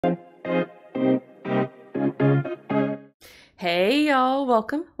Hey y'all,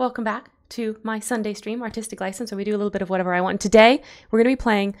 welcome back to my Sunday stream, Artistic License, where we do a little bit of whatever I want. Today, we're going to be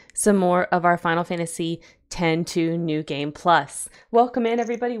playing some more of our Final Fantasy X-2 New Game Plus. Welcome in,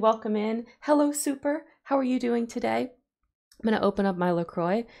 everybody, welcome in. Hello, Super, how are you doing today? I'm going to open up my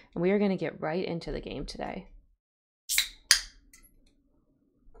LaCroix, and we are going to get right into the game today.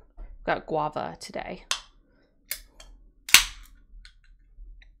 Got guava today.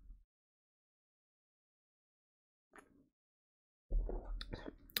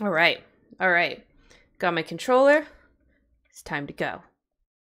 All right. Got my controller. It's time to go.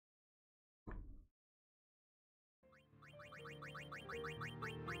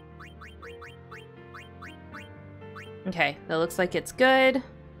 Okay, that looks like it's good.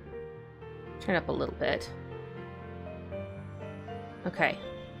 Turn up a little bit. Okay,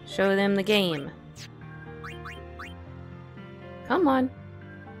 show them the game. Come on.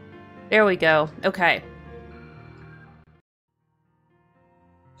 There we go. Okay.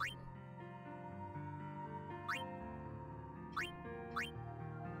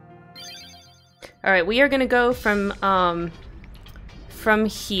 All right, we are going to go from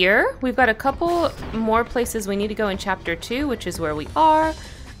here. We've got a couple more places we need to go in Chapter 2, which is where we are.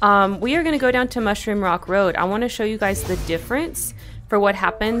 We are going to go down to Mushroom Rock Road. I want to show you guys the difference for what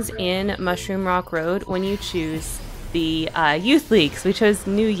happens in Mushroom Rock Road when you choose the Youth Leagues. We chose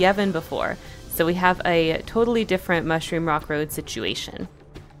New Yevon before, so we have a totally different Mushroom Rock Road situation.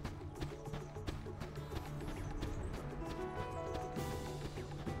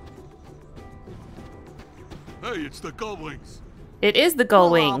 Hey, it's the Gullwings. It is the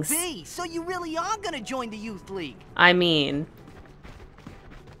Gullwings. Oh, so you really are gonna join the Youth League? I mean...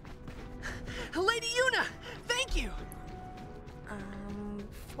 Lady Yuna, thank you!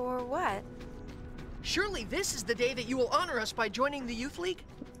 For what? Surely this is the day that you will honor us by joining the Youth League?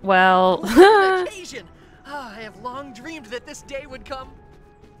 Well... What an occasion! I have long dreamed that this day would come.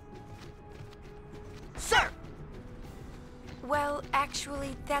 Sir! Well, actually,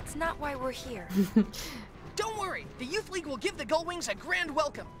 that's not why we're here. Don't worry, the Youth League will give the Gullwings a grand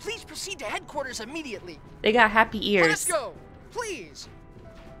welcome. Please proceed to headquarters immediately. They got happy ears. Let us go, please.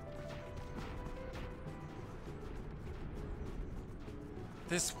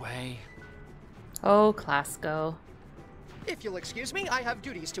 This way. Oh, Clasco. If you'll excuse me, I have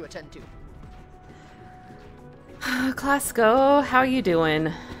duties to attend to. Clasco, how you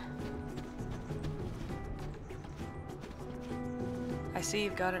doing? I see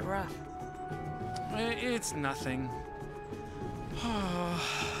you've got it rough. It's nothing.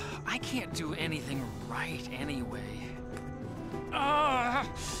 I can't do anything right anyway. I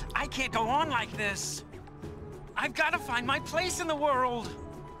can't go on like this. I've got to find my place in the world.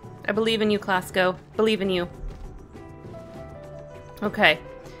 I believe in you, Clasco. Believe in you. Okay.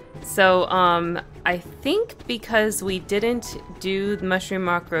 So, I think because we didn't do the Mushroom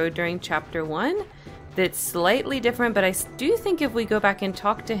Rock Road during Chapter 1, that's slightly different, but I do think if we go back and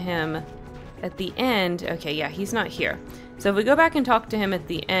talk to him at the end... Okay, yeah, he's not here. So if we go back and talk to him at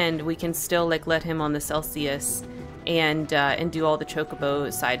the end, we can still, like, let him on the Celsius and do all the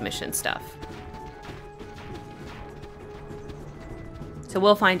Chocobo side mission stuff. So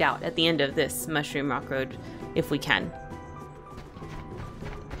we'll find out at the end of this Mushroom Rock Road if we can.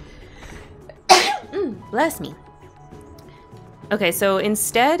 Bless me. Okay, so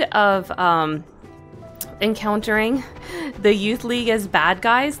instead of encountering the Youth League as bad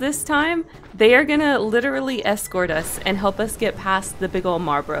guys this time, they are gonna literally escort us and help us get past the big old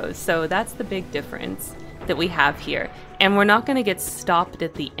Marbros. So that's the big difference that we have here. And we're not gonna get stopped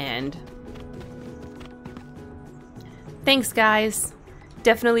at the end. Thanks, guys.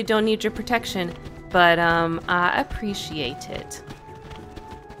 Definitely don't need your protection, but I appreciate it.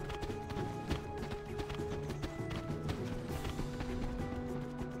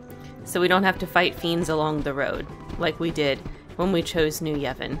 So we don't have to fight fiends along the road, like we did when we chose New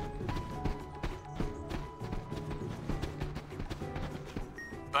Yevon.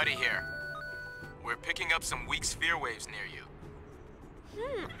 Buddy here. We're picking up some weak sphere waves near you.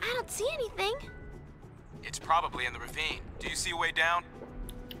 I don't see anything. It's probably in the ravine. Do you see a way down?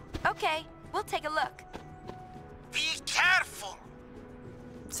 Okay, we'll take a look. Be careful!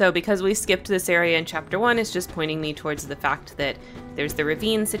 So because we skipped this area in Chapter 1, it's just pointing me towards the fact that there's the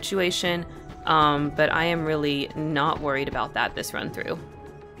ravine situation, but I am really not worried about that this run through.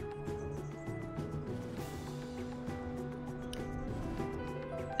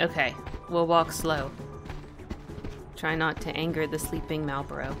 Okay, we'll walk slow. Try not to anger the sleeping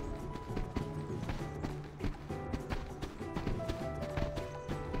Malboro.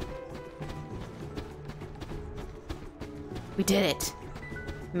 We did it.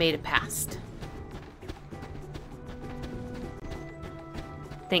 Made it past.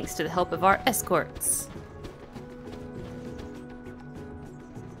 thanks to the help of our escorts.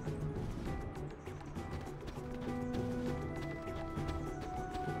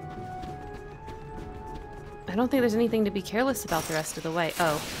 I don't think there's anything to be careless about the rest of the way.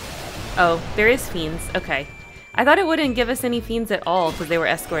 Oh. Oh, there is fiends. Okay. I thought it wouldn't give us any fiends at all because they were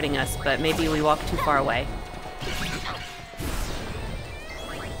escorting us, but maybe we walked too far away.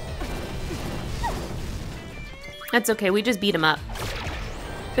 That's okay, we just beat him up.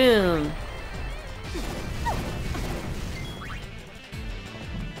 Boom.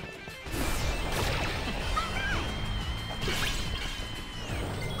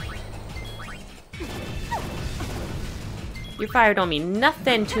 You fired on me.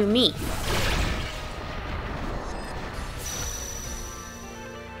 Nothing to me.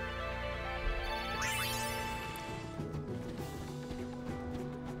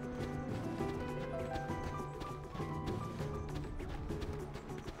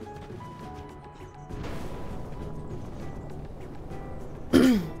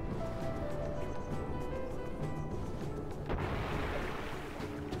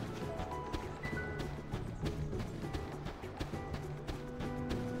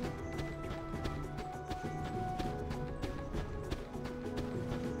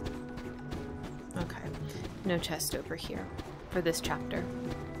 No chest over here for this chapter.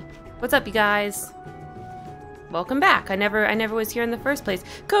 What's up, you guys? Welcome back. I never was here in the first place.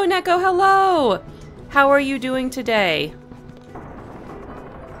 Koneko, hello! How are you doing today?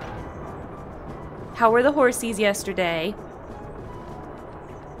 How were the horsies yesterday?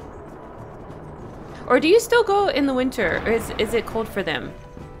 Or do you still go in the winter? Or is it cold for them?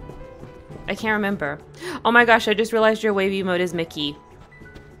 I can't remember. Oh my gosh, I just realized your wavy mode is Mickey.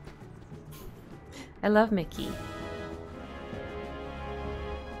 I love Mickey.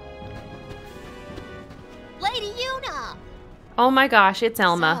 Lady Yuna! Oh my gosh, it's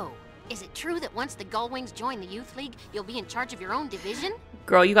Elma. So, is it true that once the Gullwings join the Youth League, you'll be in charge of your own division?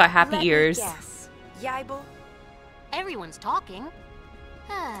 Girl, you got happy Let ears. me guess. Yaibel? Everyone's talking.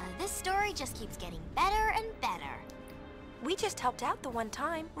 This story just keeps getting better and better. We just helped out the one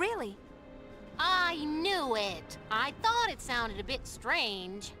time, really. I knew it. I thought it sounded a bit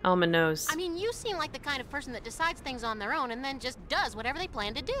strange. Elma knows. I mean, you seem like the kind of person that decides things on their own and then just does whatever they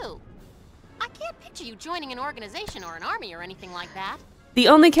plan to do. I can't picture you joining an organization or an army or anything like that. The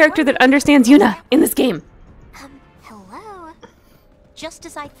only character that understands Yuna in this game. Hello? Just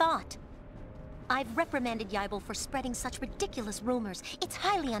as I thought. I've reprimanded Yaibel for spreading such ridiculous rumors. It's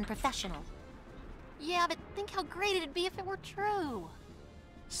highly unprofessional. Yeah, but think how great it'd be if it were true.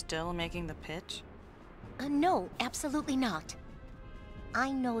 Still making the pitch? No, absolutely not.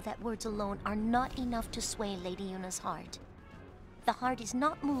 I know that words alone are not enough to sway Lady Yuna's heart. The heart is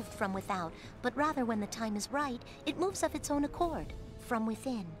not moved from without, but rather when the time is right, it moves of its own accord, from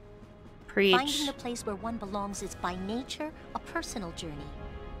within. Preach. Finding the place where one belongs is by nature a personal journey.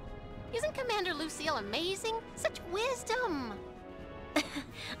 Isn't Commander Lucille amazing? Such wisdom!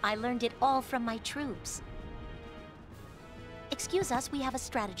 I learned it all from my troops. Excuse us, we have a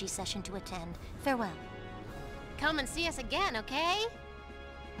strategy session to attend. Farewell. Come and see us again, okay?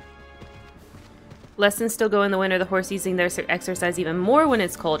 Lessons still go in the winter. The horse using their exercise even more when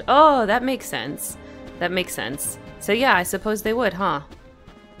it's cold. Oh, that makes sense. That makes sense. So yeah, I suppose they would, huh?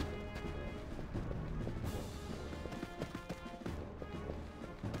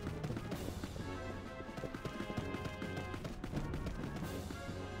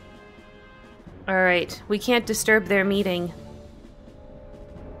 Alright, we can't disturb their meeting.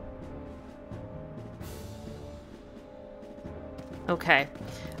 Okay.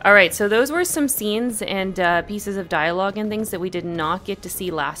 Alright, so those were some scenes and pieces of dialogue and things that we did not get to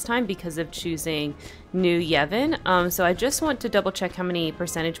see last time because of choosing New Yevon. So I just want to double check how many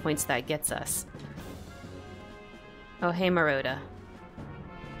percentage points that gets us. Oh, hey, Maroda.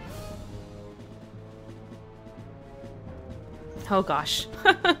 Oh gosh.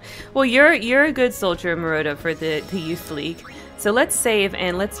 Well, you're a good soldier, Maroda, for the Youth League. So let's save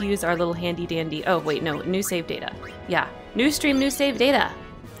and let's use our little handy dandy. Oh wait, no, new save data. Yeah, new stream, new save data.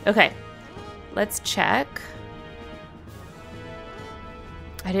 Okay, let's check.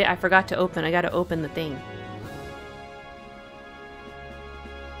 I forgot to open. I gotta open the thing.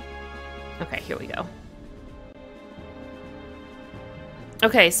 Okay, here we go.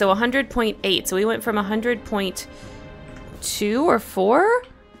 Okay, so 100.8. So we went from 100.2 or 4?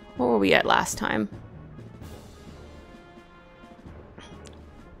 What were we at last time?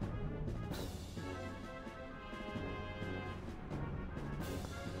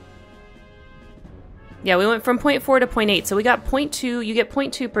 Yeah, we went from 0.4 to 0.8, so we got 0.2. You get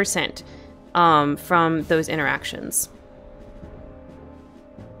 0.2% from those interactions.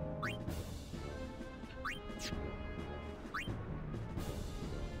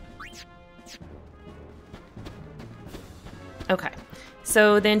 Okay,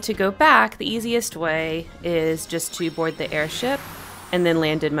 so then to go back, the easiest way is just to board the airship and then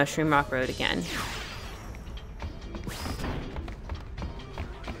land in Mushroom Rock Road again.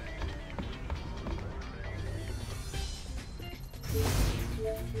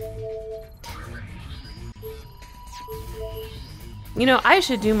 You know, I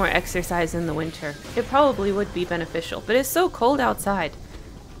should do more exercise in the winter. It probably would be beneficial, but it's so cold outside.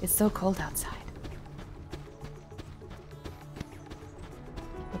 It's so cold outside.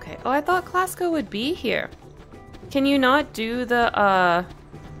 Okay. Oh, I thought Klasko would be here. Can you not do the,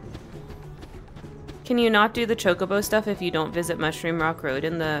 Can you not do the Chocobo stuff if you don't visit Mushroom Rock Road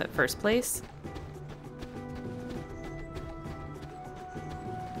in the first place?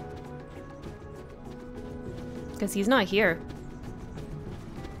 Because he's not here.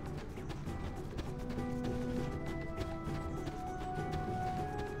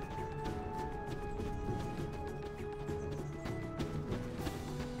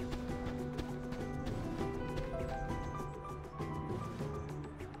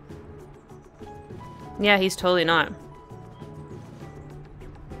 Yeah, he's totally not.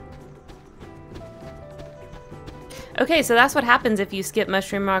 Okay, so that's what happens if you skip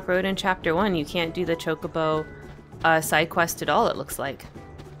Mushroom Rock Road in Chapter 1. You can't do the Chocobo side quest at all, it looks like.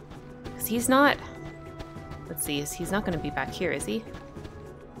 Because he's not... Let's see, he's not going to be back here, is he?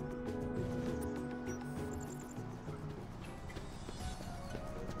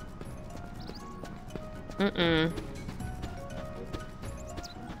 Mm-mm.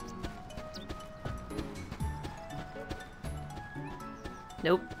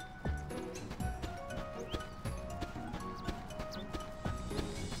 Nope.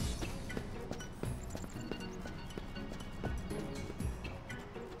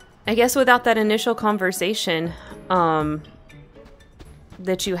 I guess without that initial conversation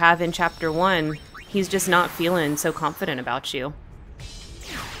that you have in Chapter 1, he's just not feeling so confident about you.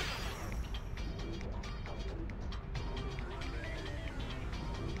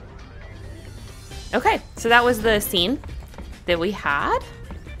 Okay, so that was the scene that we had.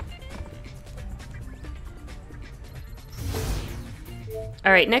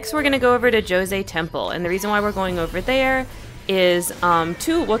 All right, next we're gonna go over to Jose Temple, and the reason why we're going over there is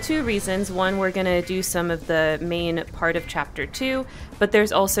two reasons. One, we're gonna do some of the main part of Chapter 2, but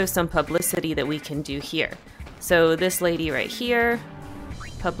there's also some publicity that we can do here. So this lady right here,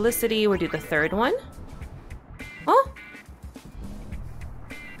 publicity, we'll do the third one. Oh,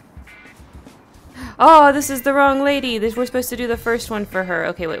 oh, this is the wrong lady. We're supposed to do the first one for her.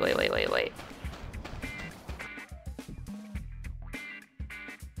 Okay, wait.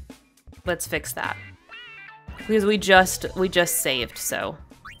 Let's fix that. Because we just saved, so.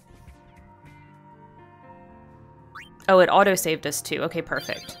 Oh, it auto-saved us too. Okay,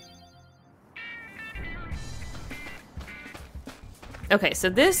 perfect. Okay, so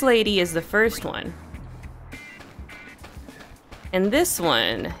this lady is the first one. And this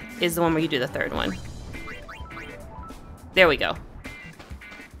one is the one where you do the third one. There we go.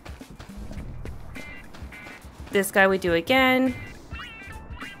 This guy we do again.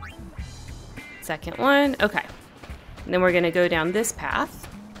 Second one. Okay. And then we're going to go down this path.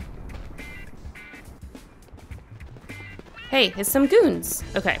 Hey, it's some goons.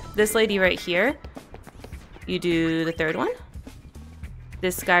 Okay, this lady right here, you do the third one.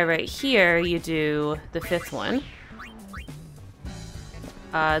 This guy right here, you do the fifth one.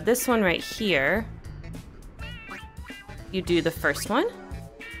 This one right here, you do the first one.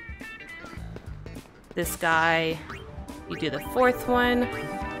 This guy, you do the fourth one.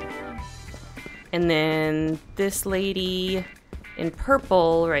 And then this lady in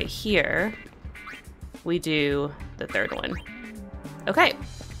purple right here, we do the third one. Okay.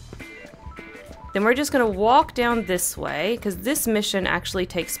 Then we're just gonna walk down this way, because this mission actually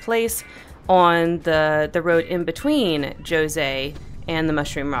takes place on the road in between Jose and the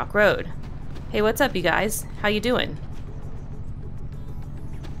Mushroom Rock Road. Hey, what's up, you guys? How you doing?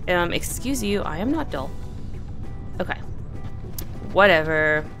 Excuse you, I am not dull. Okay.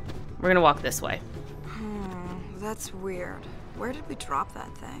 Whatever. We're gonna walk this way. That's weird. Where did we drop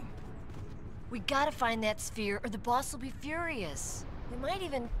that thing? We gotta find that sphere or the boss will be furious. We might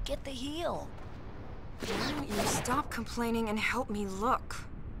even get the heel. Why don't you stop complaining and help me look?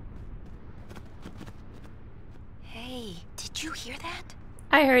 Hey, did you hear that?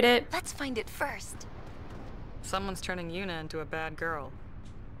 I heard it. Let's find it first. Someone's turning Yuna into a bad girl.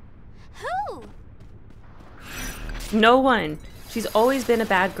 Who? No one. She's always been a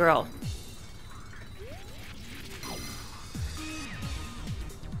bad girl.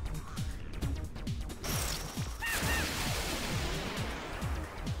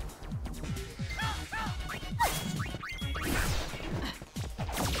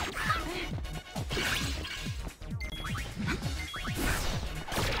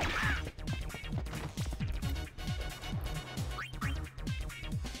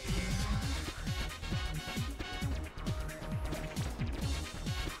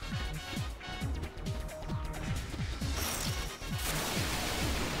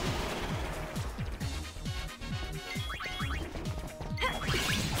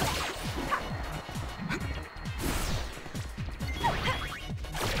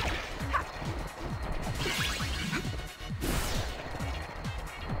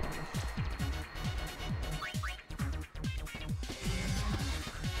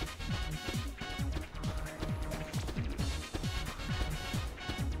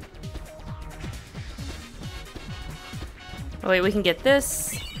 Oh wait, we can get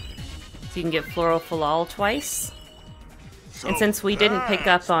this. So you can get Floral Falal twice. And since we didn't pick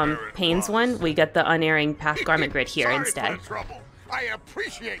up Payne's one, we got the Unerring Path Garment Grid here instead. I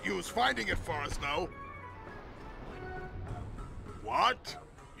appreciate you finding it for us, though. What?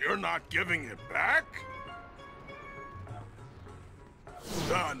 You're not giving it back?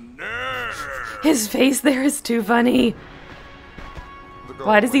 The nerve! His face there is too funny.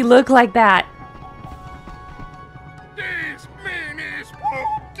 Why does he look like that? These meanies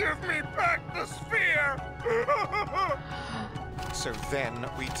won't give me back the sphere! So then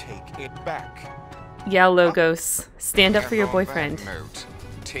we take it back. Yeah, Logos. Stand up for your boyfriend. Note,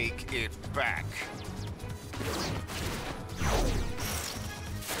 take it back.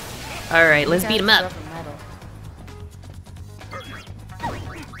 Alright, let's beat him up.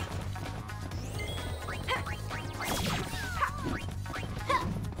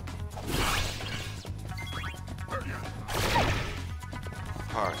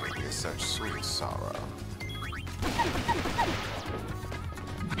 Parting is such sweet sorrow.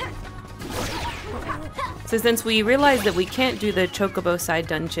 So since we realized that we can't do the Chocobo side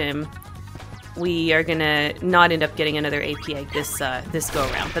dungeon, we are gonna not end up getting another AP egg this go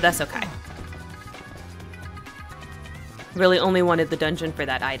around, but that's okay. Really only wanted the dungeon for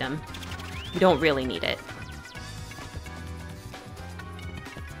that item. We don't really need it.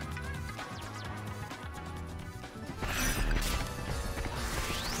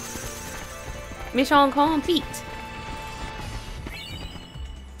 Mission complete.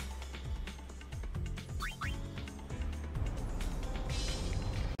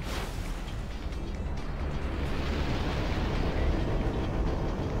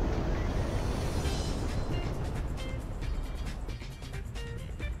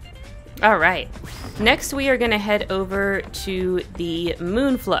 All right. Next, we are going to head over to the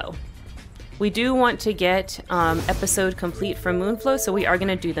Moonflow. We do want to get episode complete from Moonflow, so we are going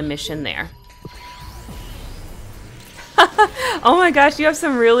to do the mission there. Oh my gosh, you have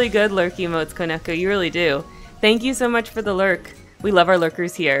some really good lurk emotes, Koneko. You really do. Thank you so much for the lurk. We love our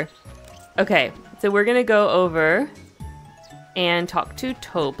lurkers here. Okay, so we're going to go over and talk to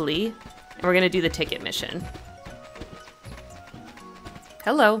Tobly, and we're going to do the ticket mission.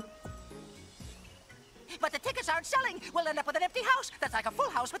 Hello. But the tickets aren't selling. We'll end up with an empty house. That's like a full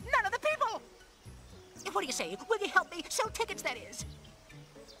house with none of the people. What do you say? Will you help me sell tickets, that is?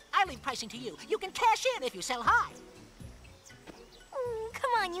 I leave pricing to you. You can cash in if you sell high.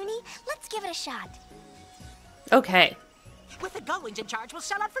 Come on, Uni. Let's give it a shot. Okay. With the Gullwings in charge, we'll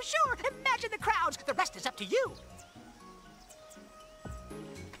sell out for sure. Imagine the crowds. The rest is up to you.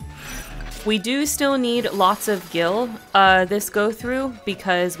 We do still need lots of gil this go through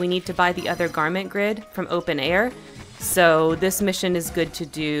because we need to buy the other garment grid from Open Air. So this mission is good to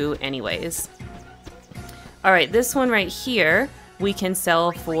do anyways. All right, this one right here we can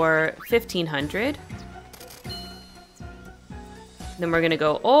sell for 1,500. Then we're gonna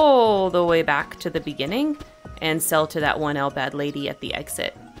go all the way back to the beginning and sell to that one Elbad lady at the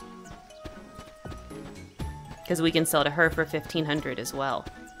exit. Because we can sell to her for 1,500 as well.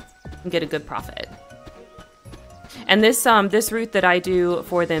 And get a good profit. And this this route that I do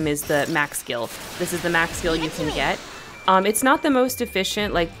for them is the max skill. This is the max skill you can get. It's not the most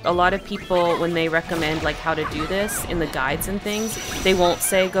efficient. Like a lot of people, when they recommend like how to do this in the guides and things, they won't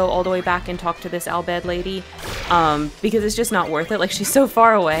say go all the way back and talk to this Albed lady because it's just not worth it. Like she's so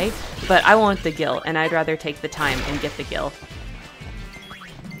far away. But I want the gil, and I'd rather take the time and get the gil.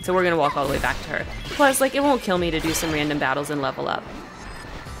 So we're gonna walk all the way back to her. Plus, like it won't kill me to do some random battles and level up.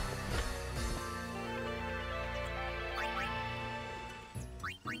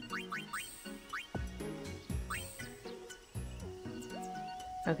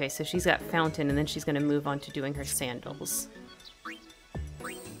 Okay, so she's got Fountain, and then she's going to move on to doing her sandals.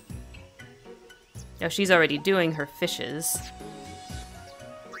 Now she's already doing her fishes.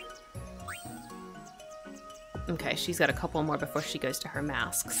 Okay, she's got a couple more before she goes to her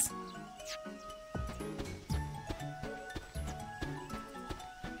masks.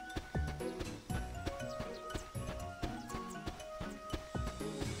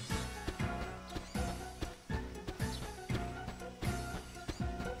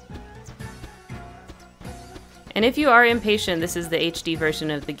 And if you are impatient, this is the HD version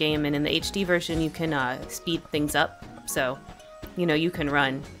of the game, and in the HD version you can speed things up, so you know you can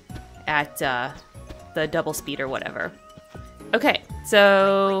run at the double speed or whatever. Okay,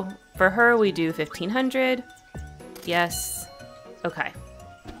 so for her we do 1,500. Yes. Okay.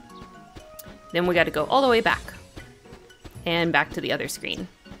 Then we got to go all the way back and back to the other screen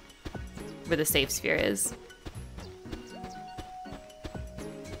where the save sphere is.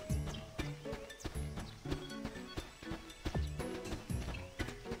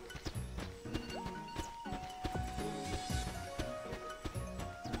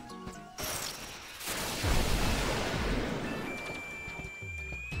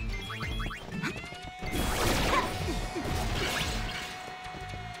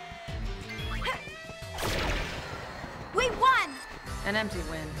 An empty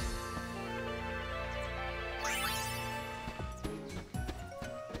win.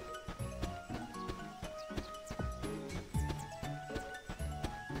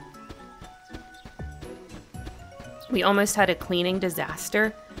 We almost had a cleaning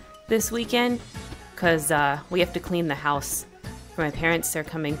disaster this weekend because we have to clean the house for my parents. They're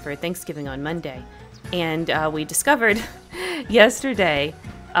coming for Thanksgiving on Monday. And we discovered yesterday,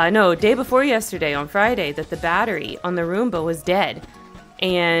 day before yesterday on Friday, that the battery on the Roomba was dead.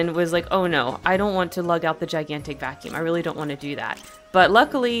 And was like, oh no, I don't want to lug out the gigantic vacuum. I really don't want to do that. But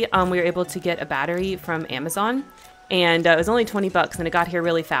luckily, we were able to get a battery from Amazon. And it was only 20 bucks and it got here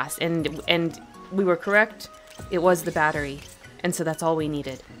really fast. And we were correct. It was the battery, and so that's all we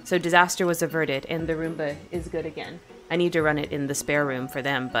needed. So disaster was averted, and the Roomba is good again. I need to run it in the spare room for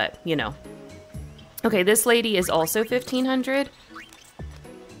them, but, you know. Okay, this lady is also 1,500.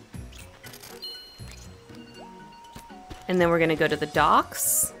 And then we're going to go to the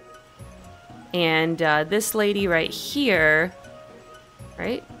docks. And this lady right here,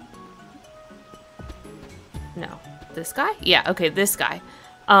 right? No, this guy? Yeah, okay, this guy.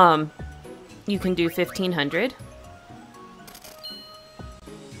 You can do 1,500.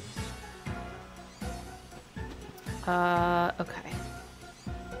 Okay.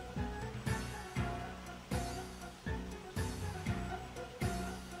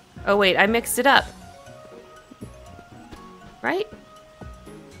 Oh wait, I mixed it up. Right?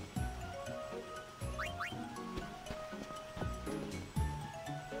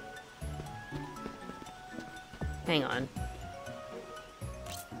 Hang on.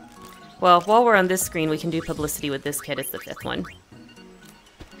 Well, while we're on this screen, we can do publicity with this kid. It's the 5th one.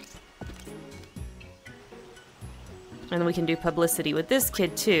 And then we can do publicity with this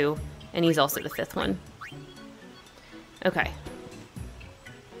kid too, and he's also the 5th one. Okay.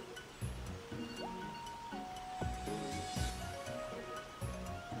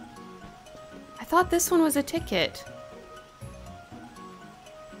 I thought this one was a ticket.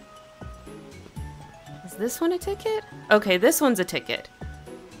 Is this one a ticket? Okay, this one's a ticket.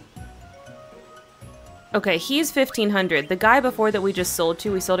 Okay, he's 1,500. The guy before that we just sold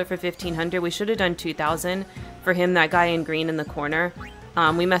to, we sold it for 1,500. We should have done 2,000 for him, that guy in green in the corner.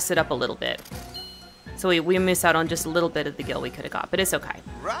 We messed it up a little bit. So we missed out on just a little bit of the gil we could have got, but it's okay.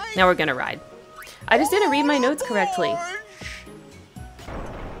 Right. Now we're gonna ride. I just didn't read my notes correctly.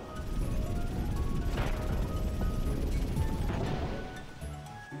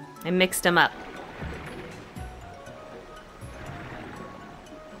 I mixed them up.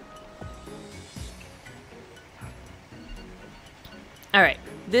 Alright,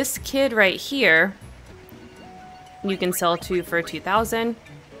 this kid right here, you can sell to for 2,000.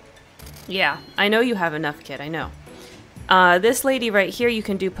 Yeah, I know you have enough, kid, I know. This lady right here you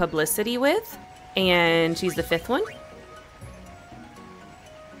can do publicity with, and she's the 5th one.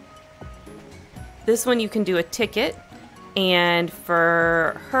 This one you can do a ticket, and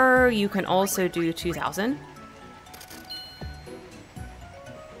for her you can also do 2,000.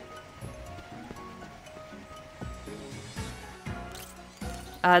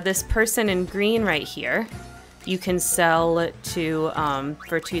 This person in green right here, you can sell to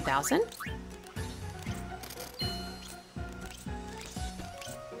for 2,000.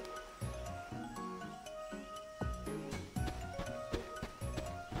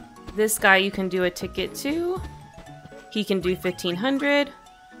 This guy you can do a ticket to. He can do 1,500.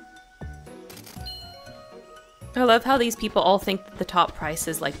 I love how these people all think that the top price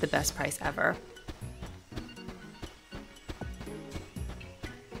is like the best price ever.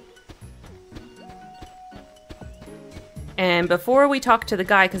 And before we talk to the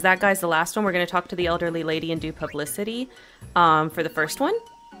guy, because that guy's the last one, we're going to talk to the elderly lady and do publicity for the first one.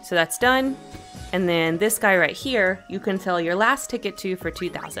 So that's done. And then this guy right here, you can sell your last ticket to for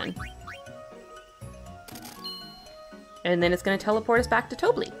 2,000. And then it's going to teleport us back to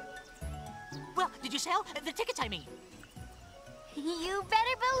Tobley. Well, did you sell? The tickets, I mean. You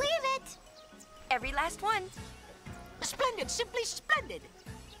better believe it. Every last one. Splendid, simply splendid.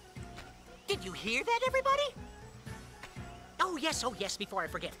 Did you hear that, everybody? Oh yes, before I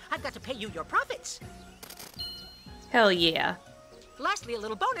forget. I've got to pay you your profits. Hell yeah. Lastly, a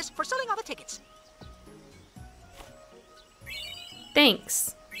little bonus for selling all the tickets.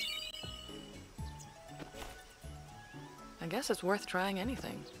 Thanks. I guess it's worth trying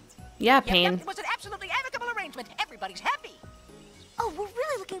anything. Yeah, Payne. Yep, it was an absolutely amicable arrangement. Everybody's happy. Oh, we're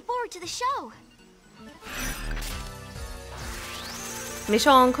really looking forward to the show.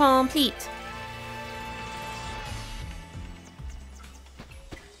 Mission complete.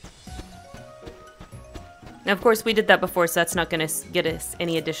 Now, of course, we did that before, so that's not going to get us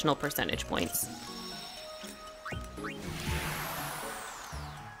any additional percentage points.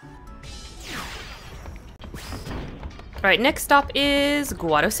 Alright, next stop is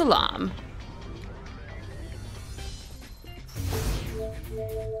Guadosalam.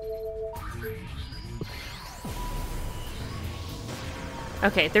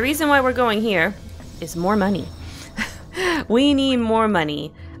 Okay, the reason why we're going here is more money. We need more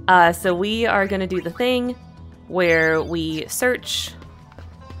money. So we are going to do the thing where we search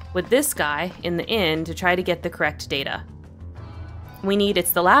with this guy in the inn to try to get the correct data.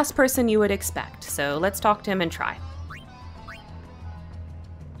 It's the last person you would expect, so let's talk to him and try.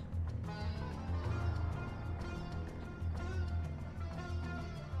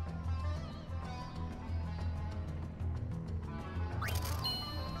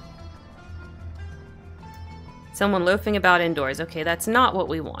 Someone loafing about indoors. Okay, that's not what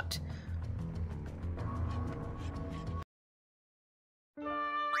we want.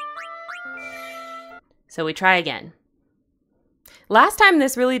 So we try again. Last time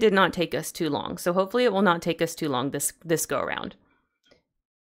this really did not take us too long, so hopefully it will not take us too long this go around.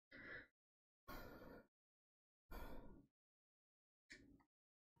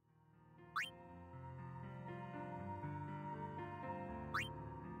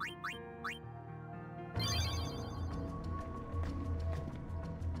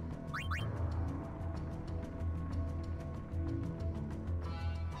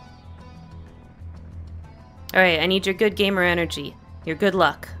 Alright, I need your good gamer energy. Your good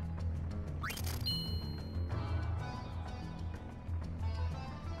luck.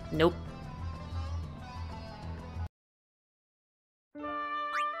 Nope.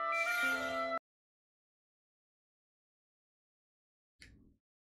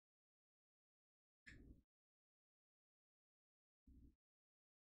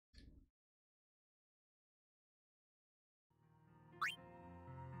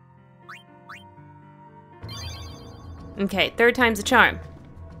 Okay, third time's a charm.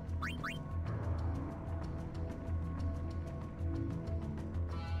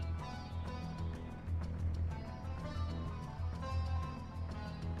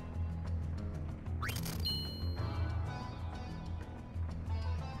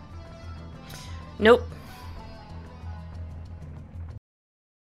 Nope.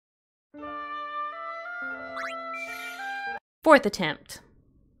 Fourth attempt.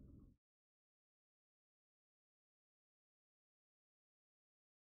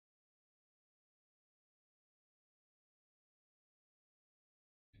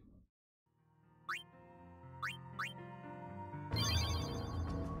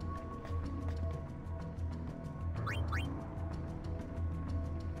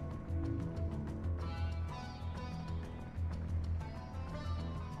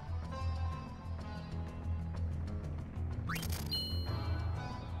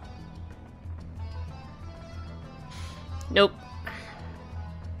 Nope.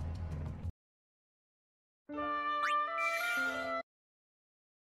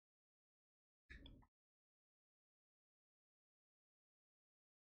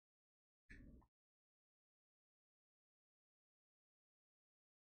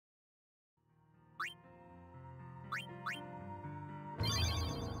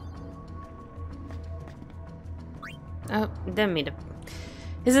 Oh, didn't mean to.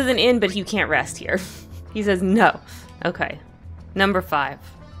 This is an inn, but you can't rest here. He says no. Okay. Number 5.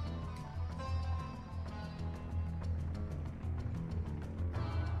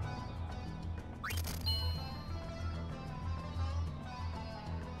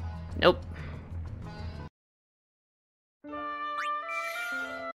 Nope.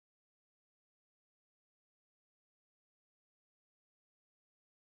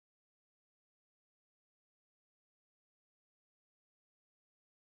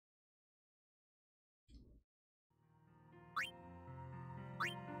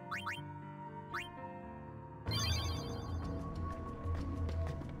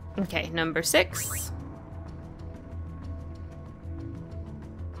 Okay, number 6.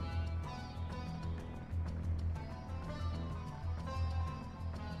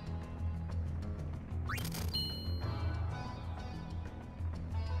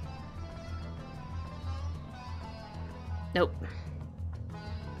 Nope.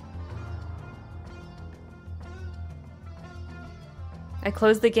 I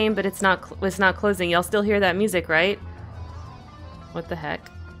closed the game, but it's not closing. Y'all still hear that music, right? What the heck?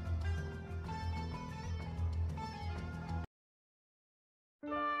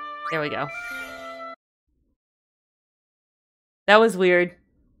 There we go. That was weird.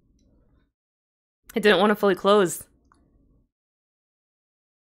 I didn't want to fully close.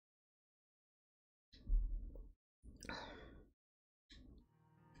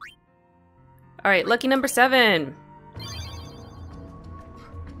 Alright, lucky number 7.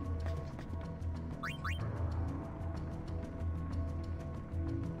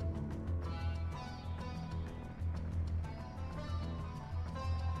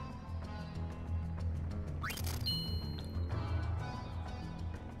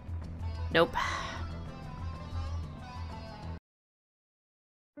 Nope.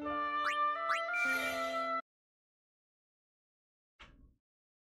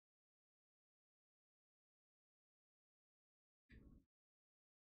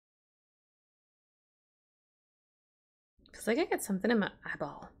 Feels like I got something in my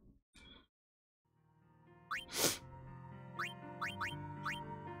eyeball.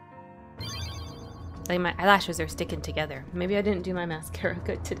 Like my eyelashes are sticking together. Maybe I didn't do my mascara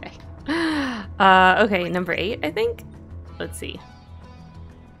good today. Okay, number 8, I think. Let's see.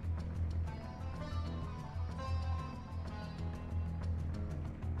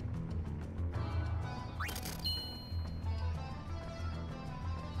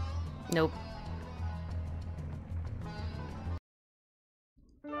 Nope.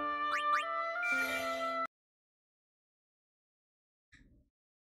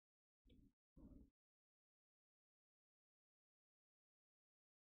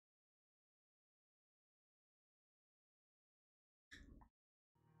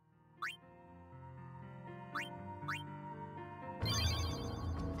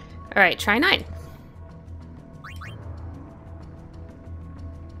 All right, try 9.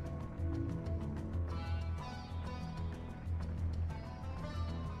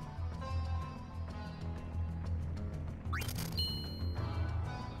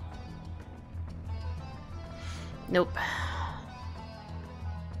 Nope.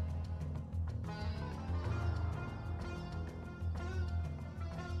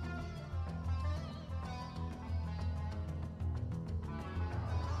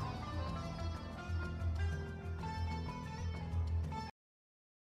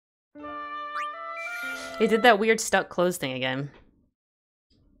 It did that weird stuck close thing again.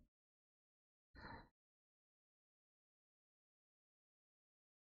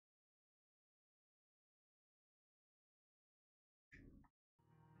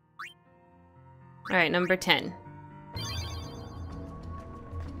 All right, number 10.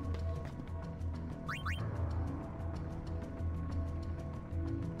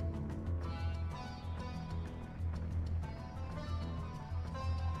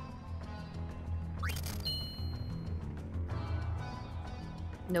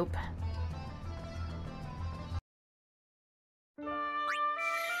 Nope.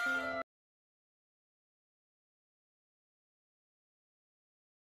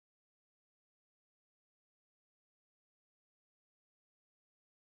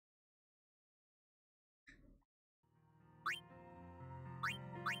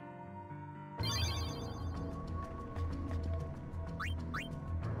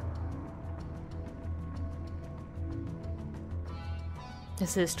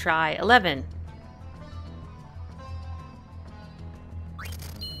 This is try 11.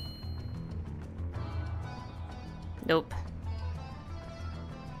 Nope.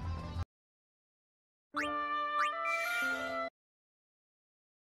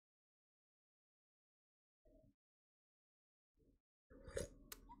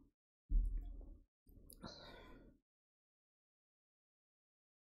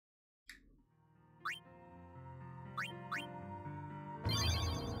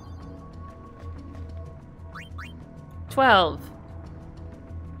 $12.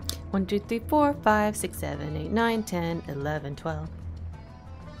 1, 2, 3, 4, 5, 6, 7, 8, 9, 10, 11, 12.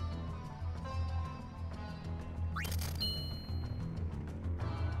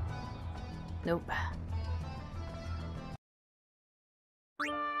 Nope.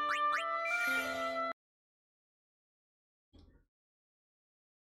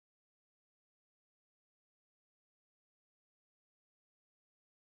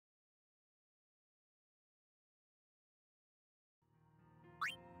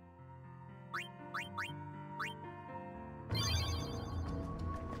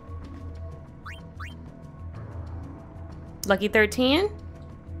 Lucky 13?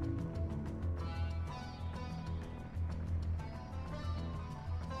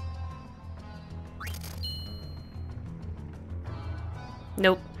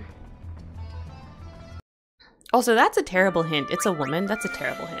 Nope. Also, that's a terrible hint. It's a woman. That's a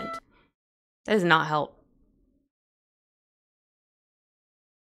terrible hint. That does not help.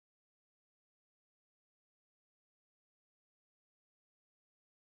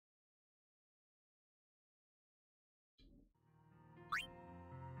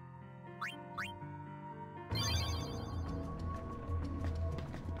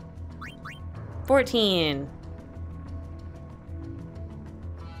 $14.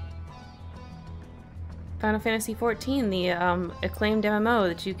 Final Fantasy XIV, the acclaimed MMO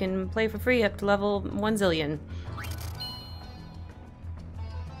that you can play for free up to level 1 zillion.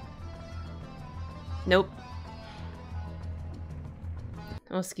 Nope.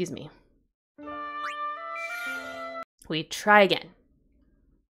 Oh, excuse me. We try again.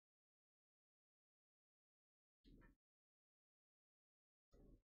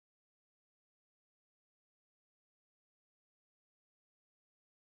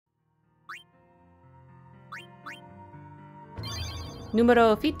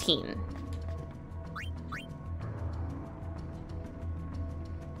 Numero 15.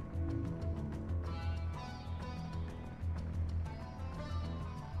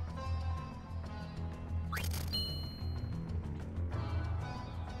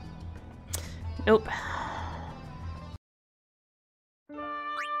 Nope.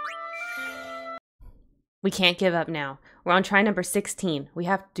 We can't give up now. We're on try number 16. We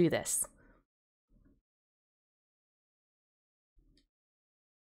have to do this.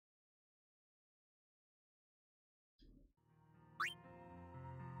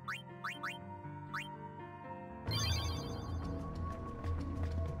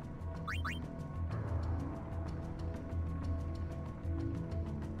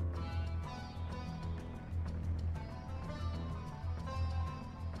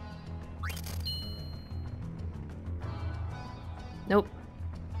 Nope.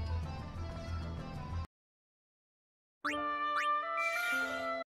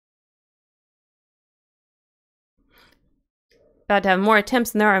 About to have more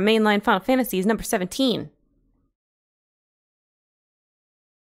attempts than there are mainline Final Fantasies. Number 17.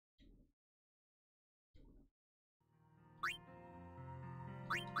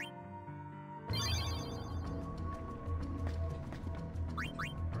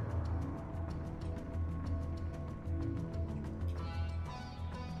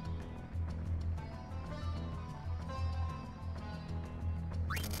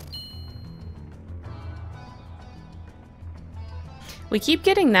 We keep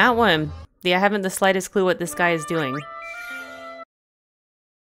getting that one. Yeah, I haven't the slightest clue what this guy is doing. I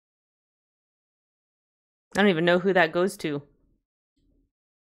don't even know who that goes to.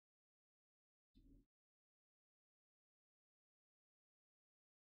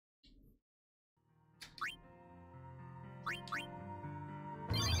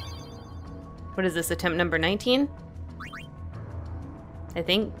 What is this, attempt number 19? I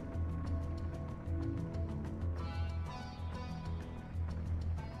think.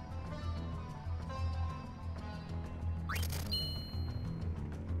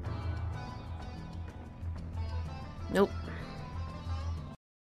 Nope.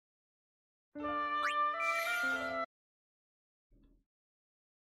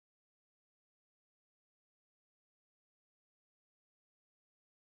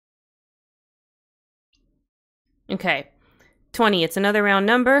 Okay. 20. It's another round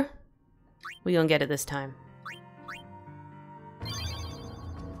number. We gonna get it this time.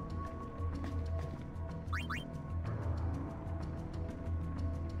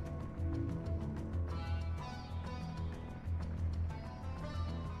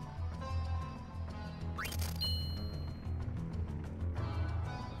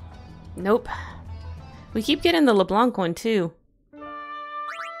 Nope. We keep getting the LeBlanc one, too.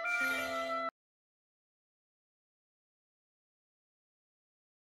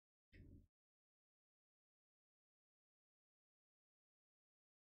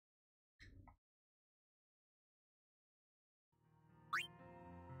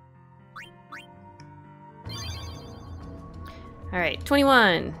 All right,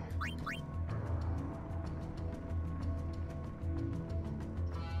 21.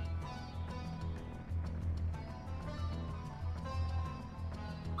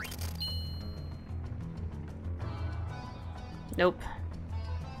 Nope.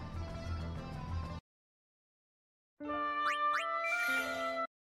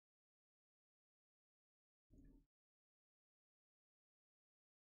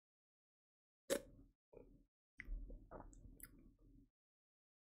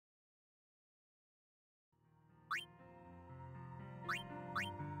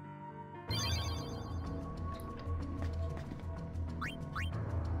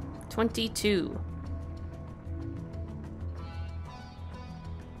 $22.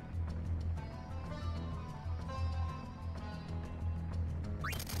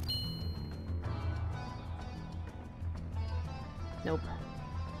 Nope.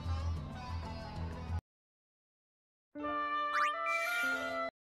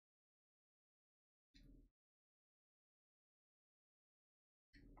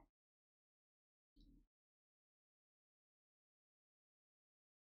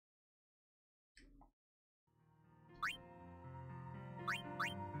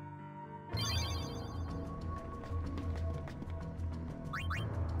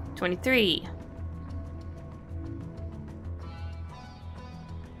 $23.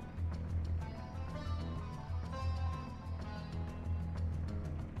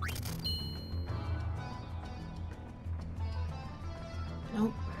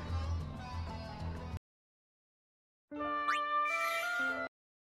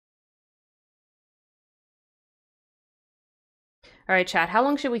 All right, chat. How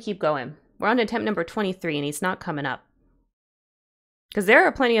long should we keep going? We're on attempt number 23, and he's not coming up. Because there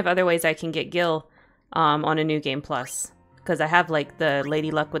are plenty of other ways I can get Gil on a New Game Plus. Because I have, like, the Lady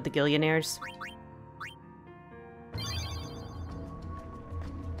Luck with the Gillionaires.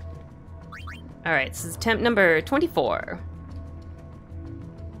 Alright, this is attempt number 24.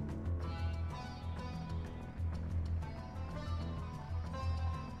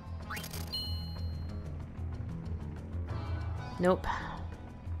 Nope.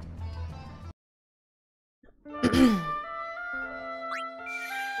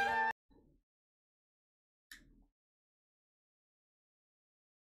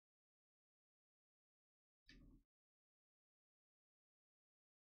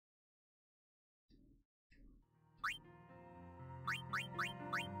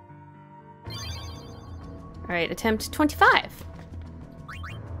 All right, attempt 25.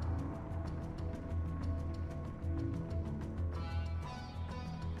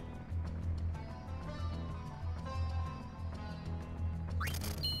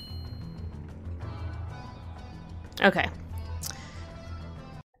 Okay.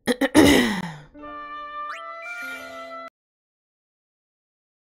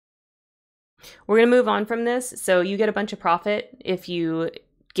 We're going to move on from this. So you get a bunch of profit if you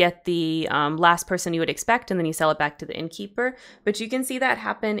get the last person you would expect, and then you sell it back to the innkeeper. But you can see that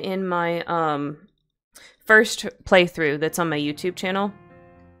happen in my first playthrough that's on my YouTube channel.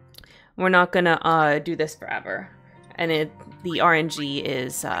 We're not going to do this forever. And the RNG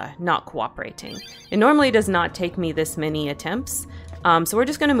is not cooperating. It normally does not take me this many attempts. So we're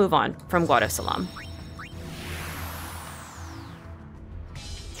just going to move on from Guadosalam.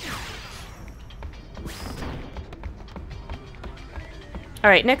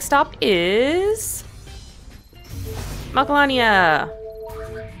 Alright, next stop is Macalania.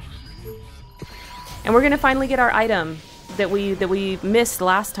 And we're gonna finally get our item that we missed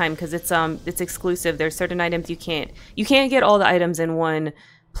last time because it's exclusive. There's certain items you can't get all the items in one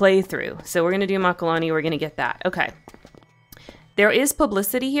playthrough. So we're gonna do Macalania, we're gonna get that. Okay. There is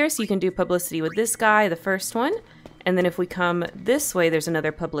publicity here, so you can do publicity with this guy, the first one. And then if we come this way, there's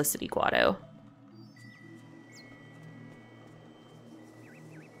another publicity Guado.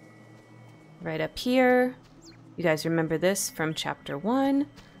 Right up here. You guys remember this from chapter 1.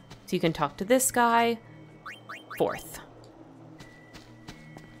 So you can talk to this guy. 4th.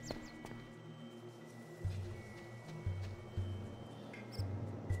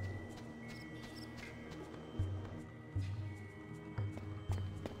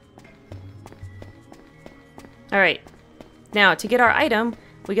 Alright. Now, to get our item,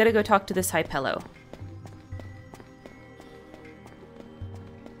 we gotta go talk to this Hypello.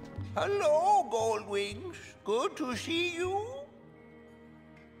 Hello, Goldwings. Good to see you.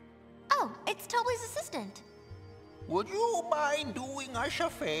 Oh, it's Toby's assistant. Would you mind doing us a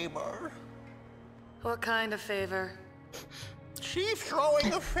favor? What kind of favor? She's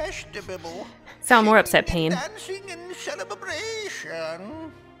throwing a festival. Sound more upset, Pain. Dancing in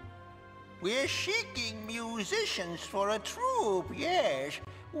celebration. We're seeking musicians for a troupe, yes.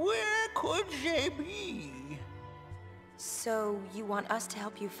 Where could they be? So, you want us to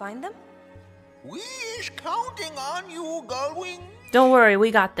help you find them? We's counting on you, Gullwing. Don't worry, we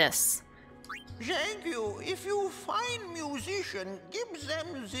got this. Thank you. If you find musician, give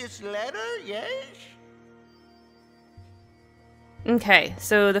them this letter, yes? Okay,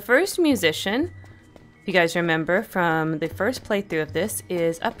 so the first musician, if you guys remember from the first playthrough of this,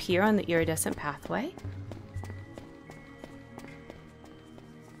 is up here on the iridescent pathway.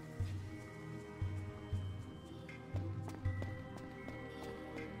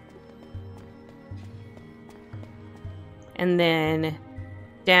 And then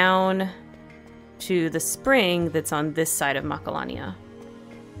down to the spring that's on this side of Macalania.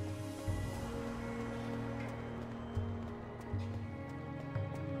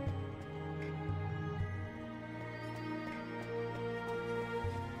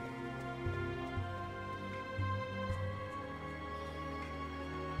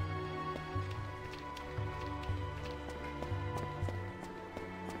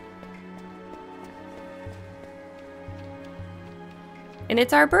 And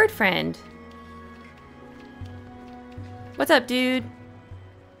it's our bird friend. What's up, dude?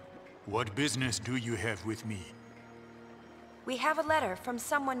 What business do you have with me? We have a letter from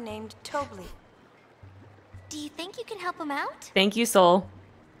someone named Toby. Do you think you can help him out? Thank you, Soul.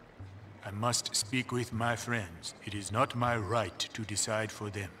 I must speak with my friends. It is not my right to decide for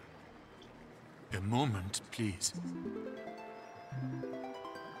them. A moment, please.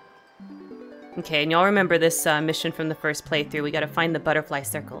 Okay, and y'all remember this mission from the first playthrough. We gotta find the butterfly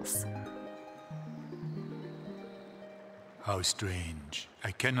circles. How strange.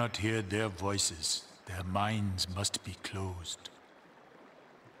 I cannot hear their voices. Their minds must be closed.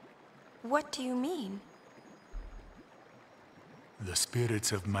 What do you mean? The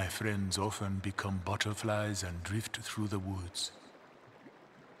spirits of my friends often become butterflies and drift through the woods.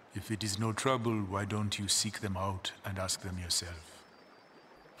 If it is no trouble, why don't you seek them out and ask them yourself?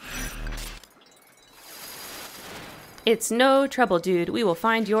 It's no trouble, dude. We will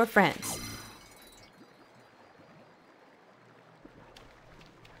find your friends.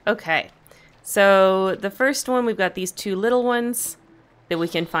 Okay. So the first one, we've got these two little ones that we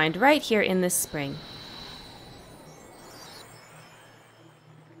can find right here in this spring.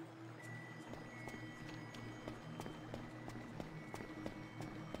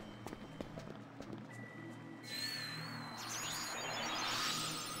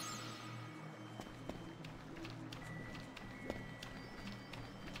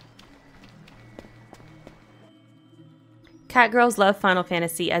 Cat girls love Final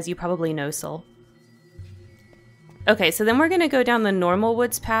Fantasy, as you probably know, Soul. Okay, so then we're going to go down the normal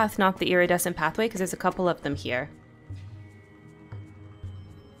woods path, not the iridescent pathway, because there's a couple of them here.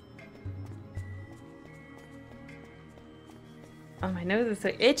 Oh, my nose is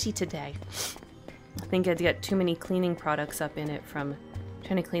so itchy today. I think I'd got too many cleaning products up in it from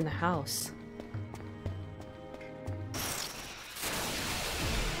trying to clean the house.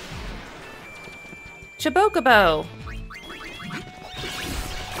 Chibokabo!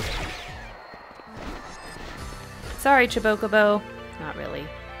 Sorry, Chibokabo. Not really.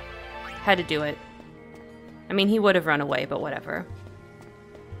 Had to do it. I mean, he would have run away, but whatever.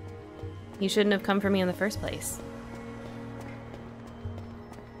 You shouldn't have come for me in the first place.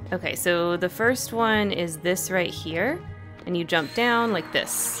 Okay, so the first one is this right here, and you jump down like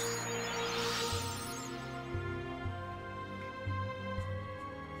this.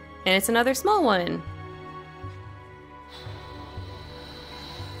 And it's another small one.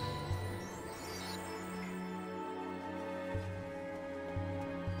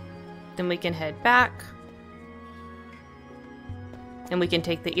 Then we can head back. And we can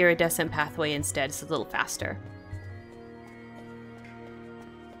take the iridescent pathway instead. It's a little faster.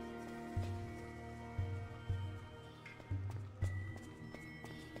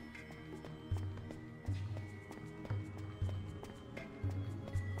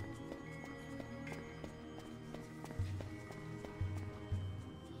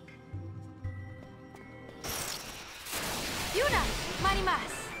 Yuna,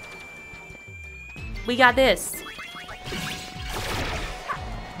 Marimas. We got this.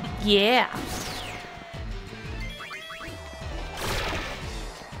 Yeah.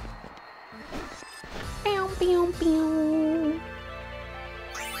 Pew, pew, pew.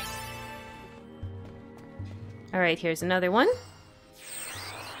 All right, here's another one.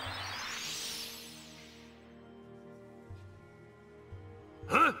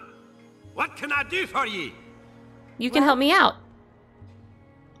 Huh? What can I do for ye? You can help me out.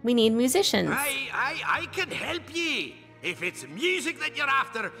 We need musicians. I can help ye. If it's music that you're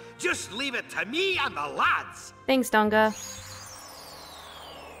after, just leave it to me and the lads. Thanks, Donga.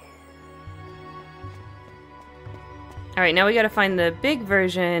 All right, now we gotta find the big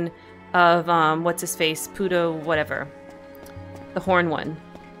version of, what's his face? Puto, whatever. The horn one.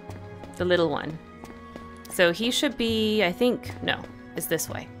 The little one. So he should be, I think, no, it's this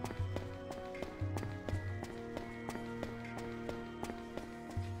way.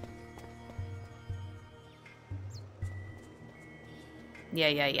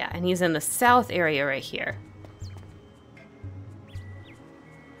 Yeah. And he's in the south area right here.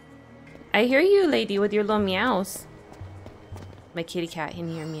 I hear you, lady, with your little meows. My kitty cat in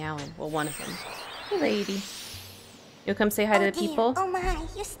here meowing. Well, one of them. Hey, lady. You'll come say hi to the people? Oh my,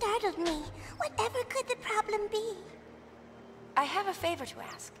 you startled me. Whatever could the problem be? I have a favor to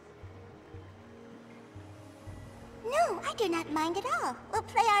ask. No, I do not mind at all. We'll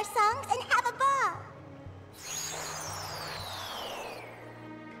play our songs and have a ball.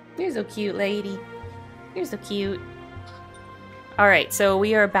 You're so cute, lady. You're so cute. Alright, so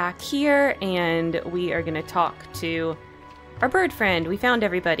we are back here, and we are going to talk to our bird friend. We found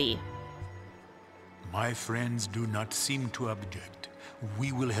everybody. My friends do not seem to object.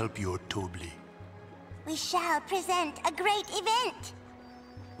 We will help you, Tobli. We shall present a great event.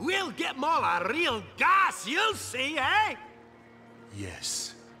 We'll get them all a real gas, you'll see, eh?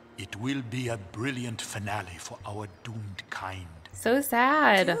 Yes, it will be a brilliant finale for our doomed kind. So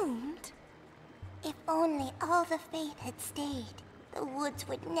sad. Doomed? If only all the faith had stayed, the woods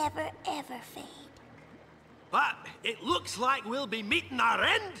would never ever fade. But it looks like we'll be meeting our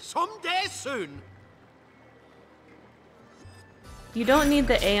end someday soon. You don't need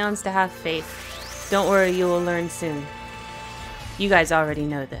the Aeons to have faith. Don't worry, you will learn soon. You guys already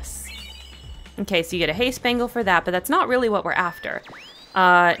know this. Okay, so you get a haste bangle for that, but that's not really what we're after.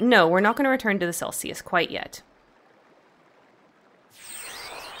 No, we're not going to return to the Celsius quite yet.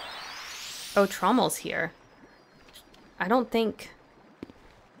 Oh, Trommel's here. I don't think...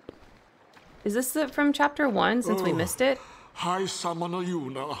 Is this from chapter 1, since we missed it? High Summoner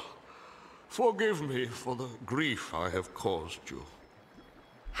Yuna, forgive me for the grief I have caused you.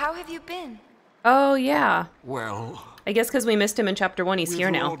 How have you been? Oh, yeah. Well... I guess because we missed him in chapter 1, he's here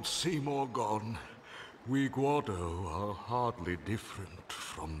now. With Lord Seymour gone, we Guado are hardly different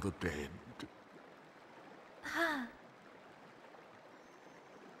from the dead.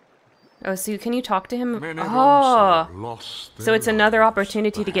 Oh, so can you talk to him? Many Oh, lost so it's another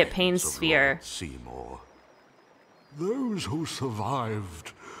opportunity to get Pain's sphere. Seymour. Those who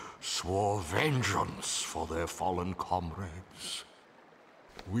survived swore vengeance for their fallen comrades.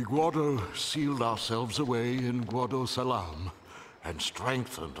 We Guado sealed ourselves away in Guadosalam and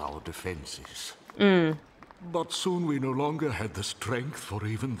strengthened our defenses. But soon we no longer had the strength for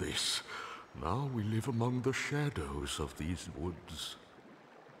even this. Now we live among the shadows of these woods.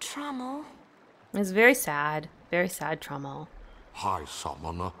 Trommel. It's very sad, Trommel. High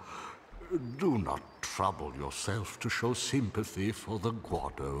Summoner, do not trouble yourself to show sympathy for the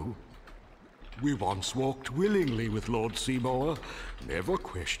Guado. We once walked willingly with Lord Seymour, never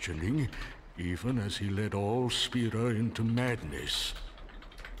questioning, even as he led all Spira into madness.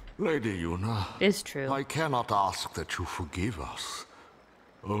 Lady Yuna, it's true. I cannot ask that you forgive us,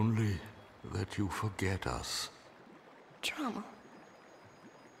 only that you forget us. Trommel.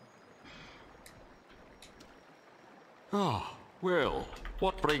 Ah, well,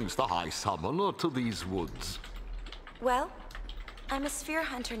 what brings the High Summoner to these woods? Well, I'm a sphere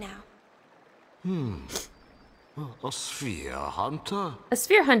hunter now. A sphere hunter? A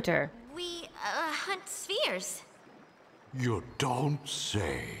sphere hunter. We, hunt spheres. You don't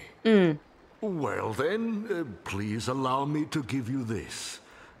say. Well then, please allow me to give you this.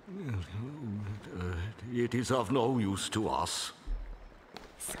 It is of no use to us.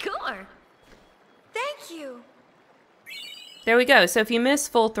 Score! Thank you. There we go. So if you miss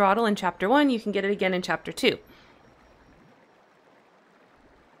Full Throttle in chapter 1, you can get it again in chapter 2.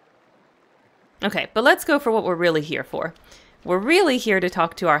 Okay, but let's go for what we're really here for. We're really here to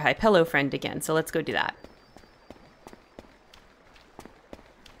talk to our Hypello friend again, so let's go do that.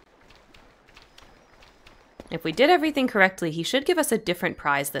 If we did everything correctly, he should give us a different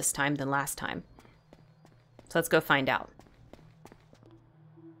prize this time than last time. So let's go find out.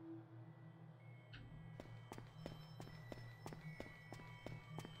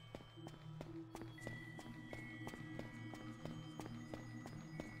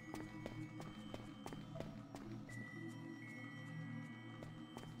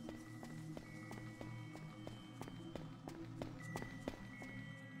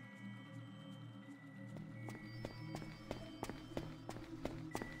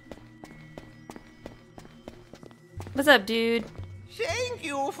 What's up, dude? Thank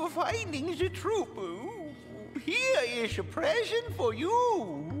you for finding the troop. Here is a present for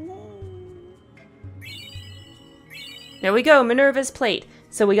you. There we go, Minerva's plate.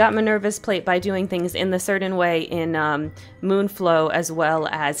 So we got Minerva's plate by doing things in the certain way in Moonflow as well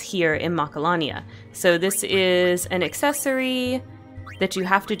as here in Macalania. So this is an accessory that you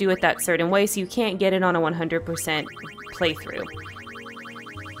have to do it that certain way, so you can't get it on a 100% playthrough.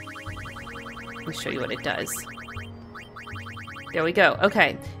 Let me show you what it does. There we go.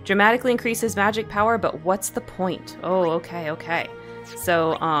 Okay. Dramatically increases magic power, but what's the point? Oh, okay, okay.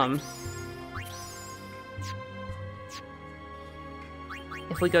 So,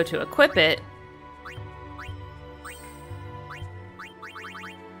 if we go to equip it,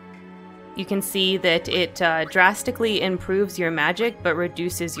 you can see that it drastically improves your magic, but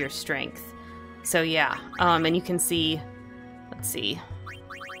reduces your strength. So yeah, and you can see, let's see,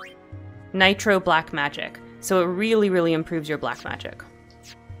 Nitro Black Magic. So it really, really improves your black magic.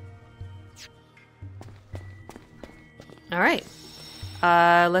 All right,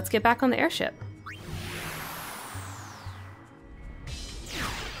 let's get back on the airship.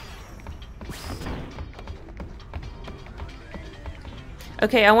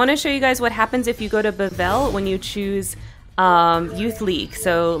 Okay, I want to show you guys what happens if you go to Bevelle when you choose Youth League.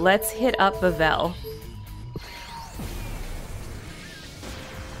 So let's hit up Bevelle.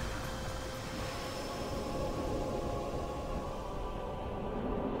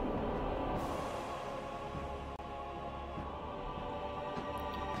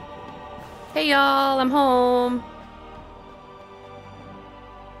 Hey y'all, I'm home.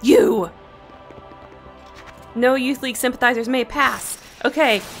 You! No Youth League sympathizers may pass.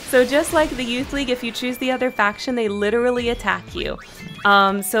 Okay, so just like the Youth League, if you choose the other faction, they literally attack you.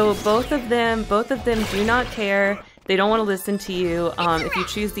 So both of them do not care. They don't want to listen to you. If you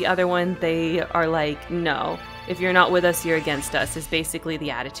choose the other one, they are like, no. If you're not with us, you're against us, is basically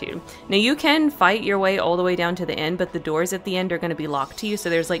the attitude. Now, you can fight your way all the way down to the end, but the doors at the end are going to be locked to you, so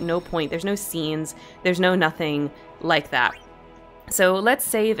there's like no point. There's no scenes. There's no nothing like that. So let's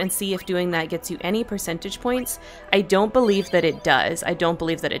save and see if doing that gets you any percentage points. I don't believe that it does. I don't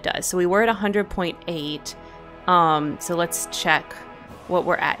believe that it does. So we were at 100.8. So let's check what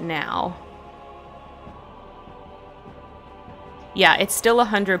we're at now. Yeah, it's still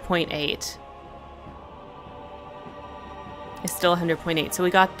 100.8. It's still 100.8. So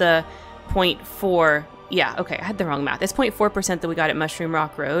we got the 0.4. Yeah, okay, I had the wrong math. It's 0.4% that we got at Mushroom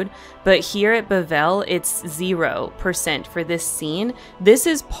Rock Road, but here at Bevelle, it's 0% for this scene. This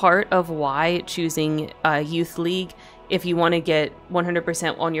is part of why choosing Youth League, if you want to get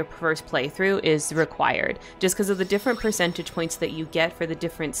 100% on your first playthrough, is required. Just because of the different percentage points that you get for the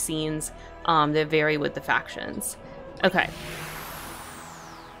different scenes that vary with the factions. Okay.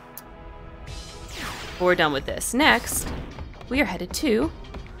 We're done with this. Next, we are headed to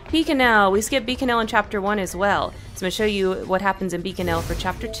Bikanel. We skipped Bikanel in Chapter 1 as well. So I'm going to show you what happens in Bikanel for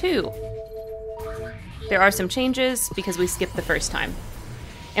Chapter 2. There are some changes because we skipped the first time.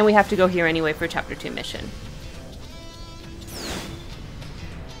 And we have to go here anyway for Chapter 2 mission.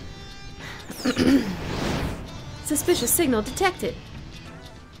 Suspicious signal detected.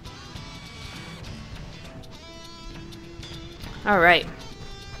 Alright.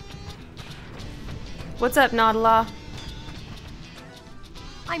 What's up, Nadala?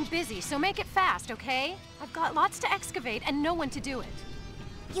 I'm busy, so make it fast, okay? I've got lots to excavate and no one to do it.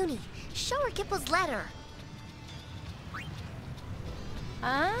 Uni, show her Gipple's letter.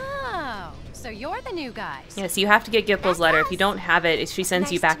 Oh, so you're the new guys. Yes, you have to get Gipple's letter. If you don't have it, she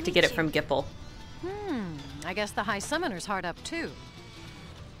sends you back to get it from Gipple. I guess the High Summoner's hard up too.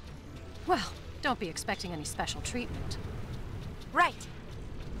 Well, don't be expecting any special treatment. Right.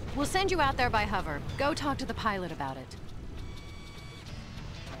 We'll send you out there by hover. Go talk to the pilot about it.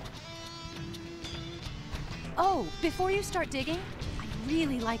 Oh, before you start digging, I'd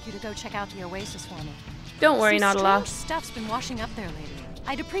really like you to go check out the oasis for me. Don't worry, Some Nadala. strange stuff's been washing up there lately.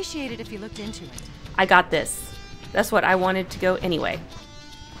 I'd appreciate it if you looked into it. I got this. That's what I wanted to go anyway.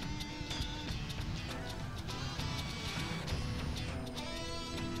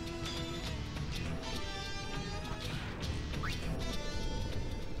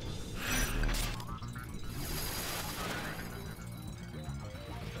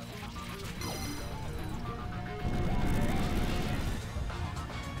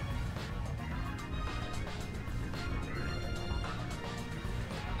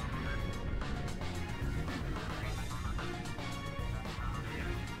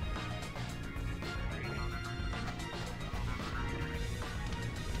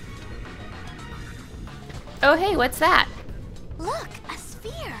 Oh, hey, what's that? Look, a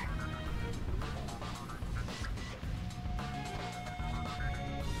sphere.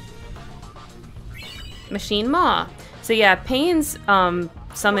 Machine Maw. So yeah, Payne's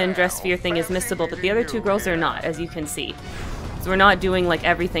summon dress sphere thing is missable, but the other two girls are not, as you can see. So we're not doing like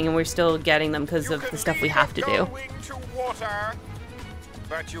everything, and we're still getting them because of the stuff we have to do. To water,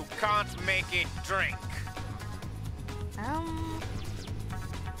 but you can't make it drink.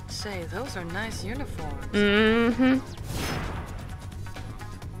 Say, those are nice uniforms. Mm-hmm.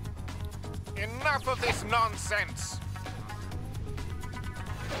 Enough of this nonsense.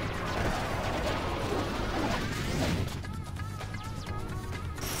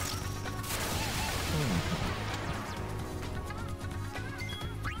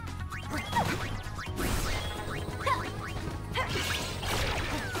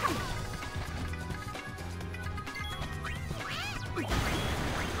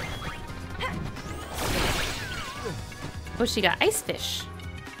 Oh, she got ice fish.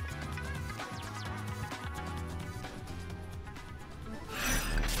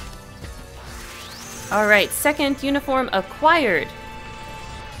 All right, second uniform acquired.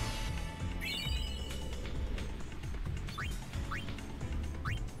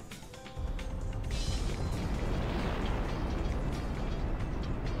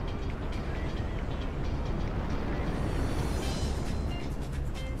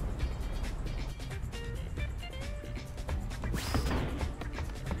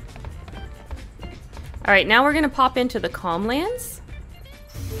 All right, now we're gonna pop into the Calmlands.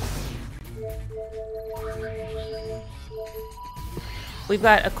 We've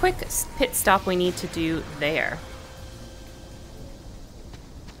got a quick pit stop we need to do there.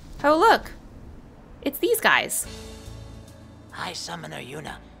 Oh, look! It's these guys. High Summoner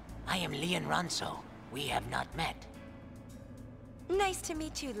Yuna. I am Leon Ronso. We have not met. Nice to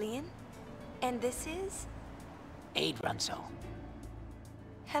meet you, Leon. And this is? Aid Ronso.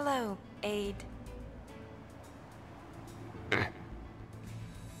 Hello, Aid.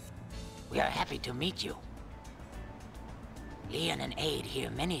 We are happy to meet you. Leon and Aid hear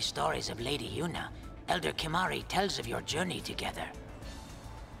many stories of Lady Yuna. Elder Kimari tells of your journey together.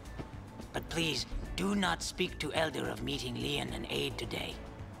 But please, do not speak to Elder of meeting Leon and Aid today.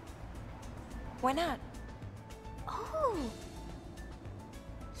 Why not? Oh.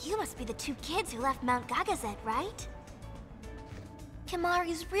 You must be the two kids who left Mount Gagazet, right?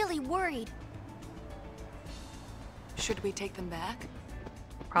 Kimari's really worried. Should we take them back?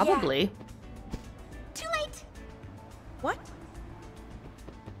 Probably. Yeah. Too late. What?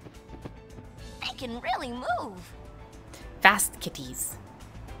 They can really move. Fast kitties.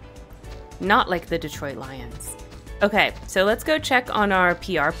 Not like the Detroit Lions. Okay, so let's go check on our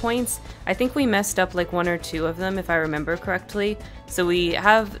PR points. I think we messed up like 1 or 2 of them, if I remember correctly. So we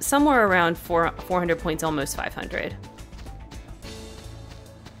have somewhere around 400 points, almost 500.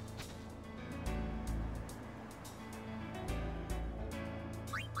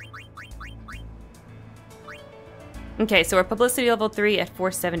 Okay, so we're publicity level 3 at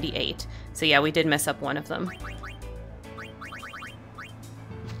 478. So yeah, we did mess up one of them.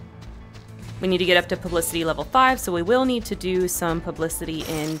 We need to get up to publicity level 5, so we will need to do some publicity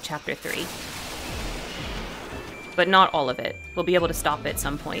in chapter 3. But not all of it. We'll be able to stop at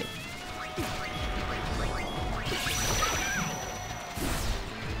some point.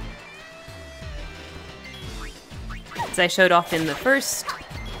 As I showed off in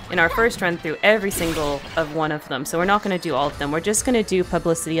our first run through every single of one of them, so we're not going to do all of them. We're just going to do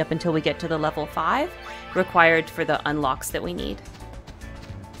publicity up until we get to the level 5 required for the unlocks that we need.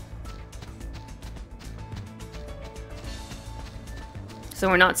 So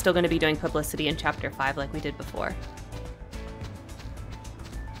we're not still going to be doing publicity in chapter 5 like we did before.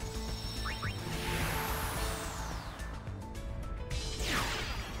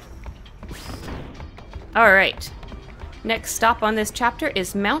 All right. Next stop on this chapter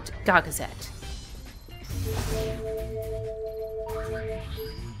is Mount Gagazet.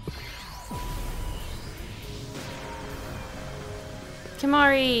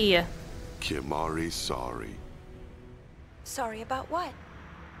 Kimari! Kimari sorry. Sorry about what?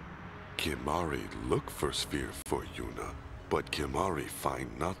 Kimari look for sphere for Yuna, but Kimari find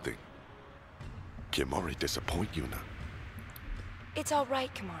nothing. Kimari disappoint Yuna. It's all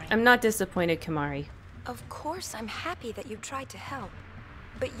right, Kimari. I'm not disappointed, Kimari. Of course, I'm happy that you tried to help,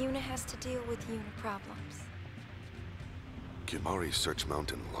 but Yuna has to deal with Yuna problems. Kimari search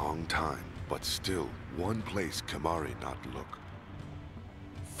mountain long time, but still one place Kimari not look.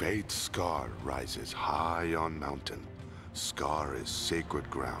 Fate's scar rises high on mountain. Scar is sacred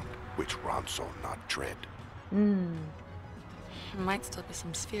ground, which Ronso not tread. Might still be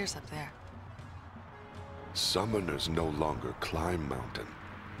some spheres up there. Summoners no longer climb mountain.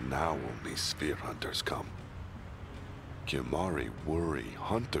 Now only sphere hunters come. Kimari worry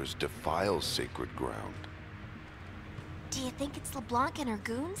hunters defile sacred ground. Do you think it's LeBlanc and her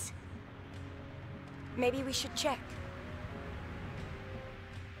goons? Maybe we should check.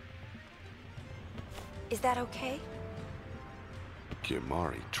 Is that okay?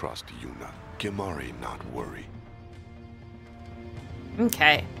 Kimari trust Yuna. Kimari not worry.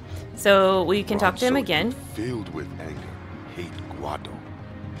 Okay. So we can talk to him Ronso again. Filled with anger, hate Guado.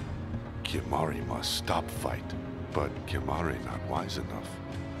 Kimari must stop fight, but Kimari not wise enough.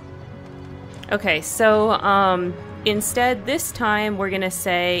 Okay, so instead this time we're gonna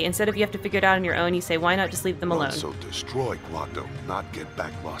say, instead of you have to figure it out on your own, you say, why not just leave them alone? So destroy Guado, not get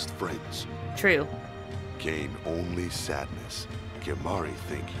back lost friends. True. Gain only sadness. Kimari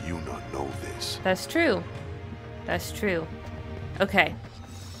think Yuna know this. That's true. That's true. Okay.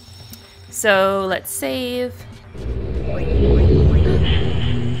 So let's save.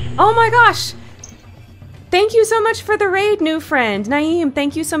 Oh my gosh! Thank you so much for the raid, new friend. Naeem,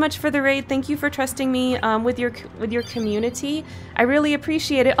 thank you so much for the raid. Thank you for trusting me with your community. I really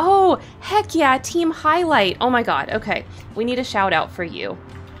appreciate it. Oh, heck yeah, team highlight. Oh my god, okay. We need a shout out for you.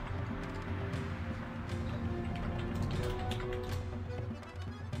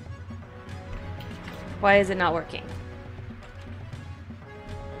 Why is it not working?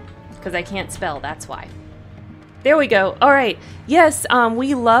 Because I can't spell, that's why. There we go. All right. Yes,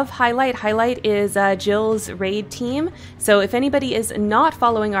 we love Highlight. Highlight is Jill's raid team. So if anybody is not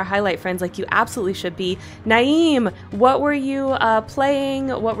following our Highlight friends, like you absolutely should be. Naeem, what were you playing?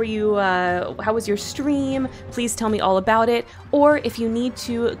 What were you? How was your stream? Please tell me all about it. Or if you need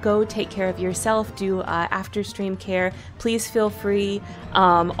to go take care of yourself, do after stream care, please feel free.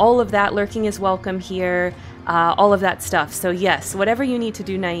 All of that, lurking is welcome here. All of that stuff. So yes, whatever you need to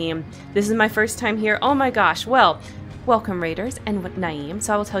do, Naeem. This is my first time here. Oh my gosh. Well, welcome Raiders and Naeem.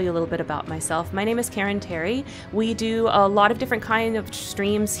 So I will tell you a little bit about myself. My name is Karen Terry. We do a lot of different kind of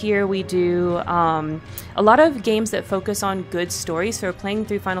streams here. We do a lot of games that focus on good stories. So we're playing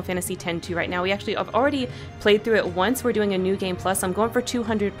through Final Fantasy X-2 right now. We actually have already played through it once. We're doing a new game plus. I'm going for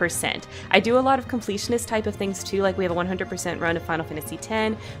 200%. I do a lot of completionist type of things too. Like we have a 100% run of Final Fantasy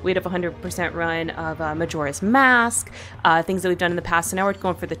X. We have a 100% run of Majora's Mask. Things that we've done in the past. So now we're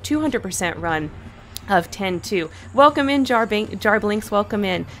going for the 200% run of 10-2. Welcome in, Jarblinks, welcome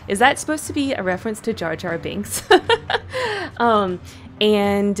in. Is that supposed to be a reference to Jar Jar Binks? Yeah,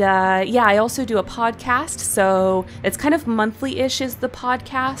 I also do a podcast, so it's kind of monthly-ish is the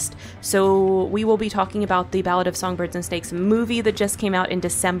podcast. So we will be talking about the Ballad of Songbirds and Snakes movie that just came out in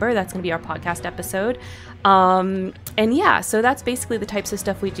December. That's going to be our podcast episode. And yeah, so that's basically the types of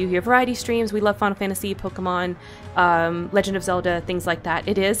stuff we do here. Variety streams. We love Final Fantasy, Pokemon, Legend of Zelda, things like that.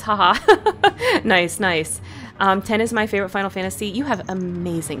 It is, haha. Nice, nice. 10 is my favorite Final Fantasy. You have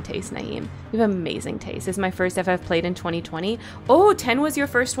amazing taste, Naeem. You have amazing taste. It's my first FF played in 2020. Oh, 10 was your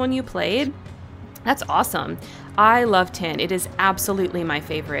first one you played? That's awesome. I love 10. It is absolutely my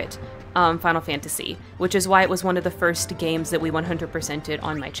favorite Final Fantasy, which is why it was one of the first games that we 100%ed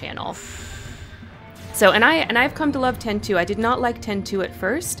on my channel. So, and I've come to love 10-2. I did not like 10-2 at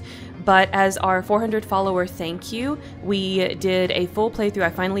first, but as our 400 follower thank you, we did a full playthrough. I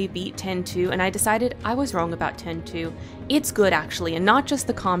finally beat 10-2, and I decided I was wrong about 10-2. It's good, actually, and not just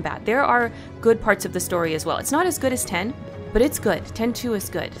the combat. There are good parts of the story as well. It's not as good as 10, but it's good. 10-2 is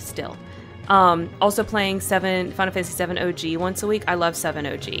good, still. Also playing Final Fantasy 7 OG once a week. I love 7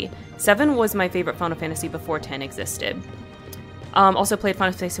 OG. 7 was my favorite Final Fantasy before 10 existed. Also played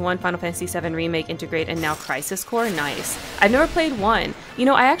Final Fantasy 1, Final Fantasy 7 Remake, Integrate, and now Crisis Core. Nice. I've never played 1. You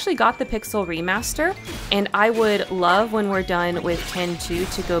know, I actually got the Pixel Remaster, and I would love when we're done with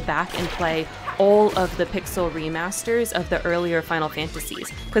 10-2 to go back and play all of the Pixel Remasters of the earlier Final Fantasies,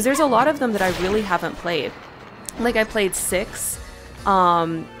 because there's a lot of them that I really haven't played. Like, I played 6.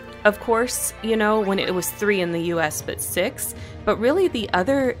 Of course, you know, when it was 3 in the US, but 6. But really the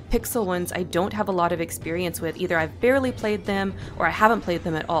other Pixel ones I don't have a lot of experience with. Either I've barely played them or I haven't played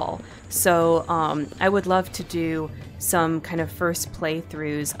them at all. So I would love to do some kind of first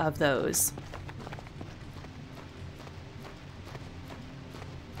playthroughs of those.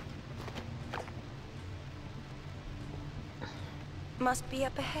 Must be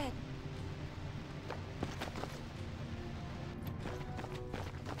up ahead.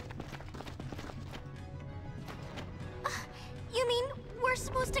 You mean we're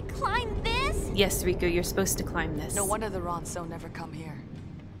supposed to climb this? Yes, Riku, you're supposed to climb this. No wonder the Ronso never come here.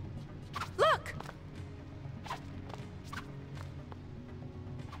 Look!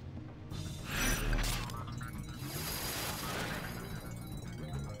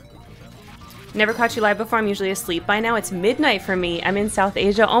 Never caught you live before. I'm usually asleep by now. It's midnight for me. I'm in South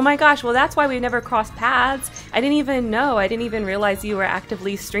Asia. Oh my gosh, well that's why we've never crossed paths. I didn't even know. I didn't even realize you were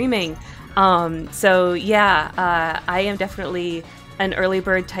actively streaming. So yeah, I am definitely an early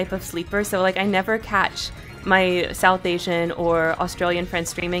bird type of sleeper. So like I never catch my South Asian or Australian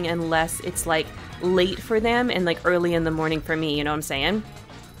friends streaming unless it's like late for them and like early in the morning for me, you know what I'm saying?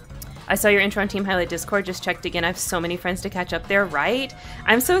 I saw your intro on Team Highlight Discord, just checked again. I have so many friends to catch up there, right?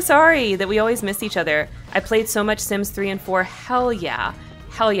 I'm so sorry that we always miss each other. I played so much Sims 3 and 4, hell yeah.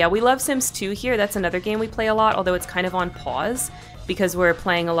 Hell yeah, we love Sims 2 here. That's another game we play a lot, although it's kind of on pause because we're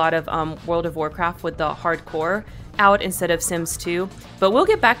playing a lot of World of Warcraft with the hardcore out instead of Sims 2. But we'll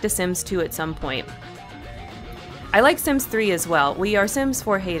get back to Sims 2 at some point. I like Sims 3 as well. We are Sims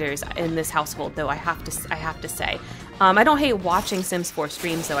 4 haters in this household, though, I have to say. I don't hate watching Sims 4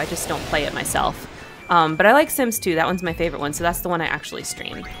 streams, though. I just don't play it myself. But I like Sims 2. That one's my favorite one, so that's the one I actually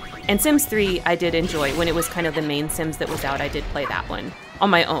stream. And Sims 3 I did enjoy. When it was kind of the main Sims that was out, I did play that one on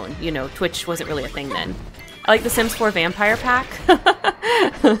my own. You know, Twitch wasn't really a thing then. I like the Sims 4 Vampire Pack.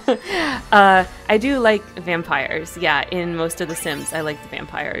 I do like vampires. Yeah, in most of the Sims, I like the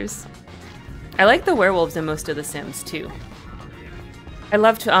vampires. I like the werewolves in most of the Sims, too. I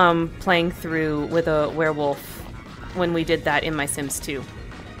loved playing through with a werewolf when we did that in my Sims 2.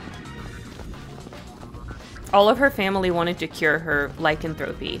 All of her family wanted to cure her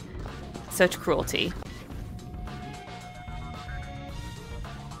lycanthropy. Such cruelty.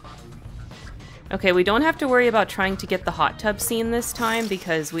 Okay, we don't have to worry about trying to get the hot tub scene this time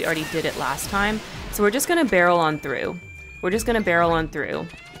because we already did it last time. So we're just gonna barrel on through. We're just gonna barrel on through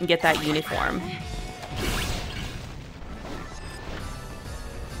and get that uniform.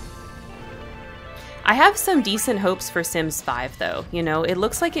 I have some decent hopes for Sims 5 though, you know, it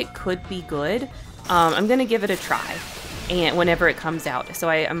looks like it could be good. I'm gonna give it a try and whenever it comes out. So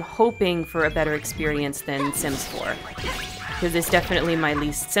I am hoping for a better experience than Sims 4. Because it's definitely my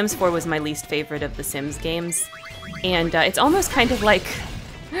least, Sims 4 was my least favorite of the Sims games. And it's almost kind of like,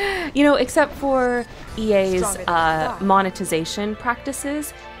 you know, except for EA's monetization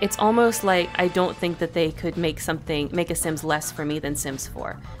practices, it's almost like I don't think that they could make a Sims less for me than Sims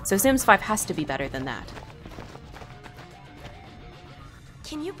 4. So Sims 5 has to be better than that.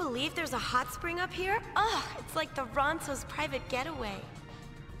 Can you believe there's a hot spring up here? Oh, it's like the Ronso's private getaway.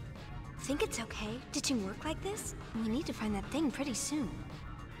 Think it's okay to teamwork like this? We need to find that thing pretty soon.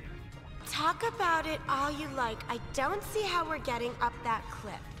 Talk about it all you like. I don't see how we're getting up that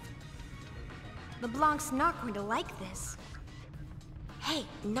cliff. LeBlanc's not going to like this. Hey,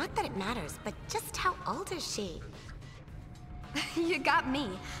 not that it matters, but just how old is she? You got me.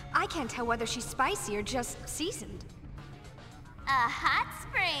 I can't tell whether she's spicy or just seasoned. A hot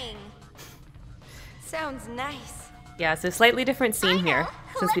spring. Sounds nice. Yeah, it's a slightly different scene here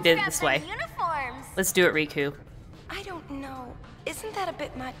since we did it this way. Uniforms. Let's do it, Riku. I don't know. Isn't that a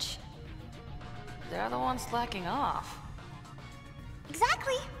bit much? They're the ones slacking off.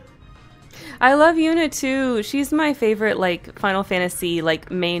 Exactly. I love Yuna too. She's my favorite, like, Final Fantasy,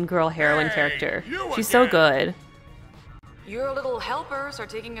 like, main girl heroine character. She's so good. Your little helpers are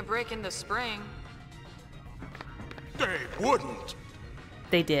taking a break in the spring. They wouldn't.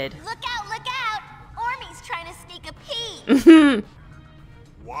 They did. Look out, look out! Ormy's trying to sneak a peek.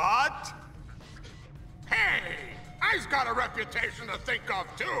 What? Hey, I've got a reputation to think of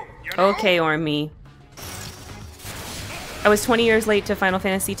too, you know? Okay, Ormy. I was 20 years late to Final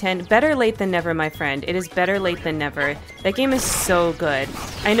Fantasy X. Better late than never, my friend. It is better late than never. That game is so good.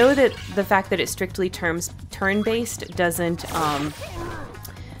 I know that the fact that it's strictly turn-based doesn't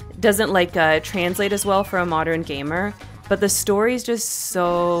like translate as well for a modern gamer, but the story is just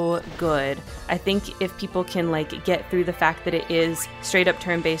so good. I think if people can like get through the fact that it is straight up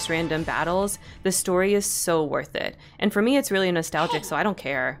turn-based random battles, the story is so worth it. And for me, it's really nostalgic, so I don't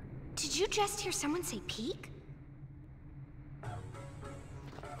care. Did you just hear someone say peek?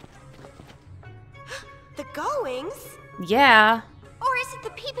 The Gullwings? Yeah. Or is it the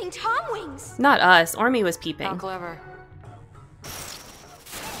peeping Tom wings? Not us. Ormy was peeping. How clever.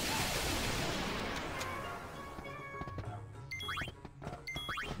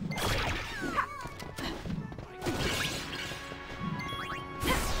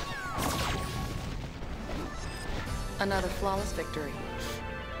 Another flawless victory.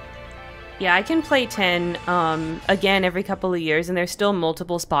 Yeah, I can play 10 again every couple of years, and there's still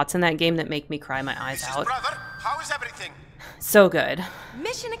multiple spots in that game that make me cry my eyes out. Brother, how is everything? So good.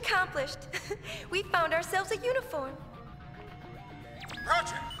 Mission accomplished. We found ourselves a uniform.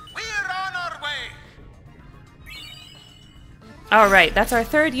 Roger, we're on our way. Alright, that's our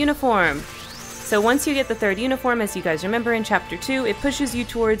third uniform. So once you get the third uniform, as you guys remember in Chapter 2, it pushes you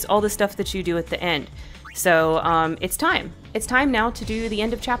towards all the stuff that you do at the end. So it's time. It's time now to do the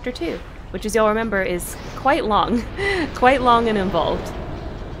end of Chapter 2, which, as y'all remember, is quite long. Quite long and involved.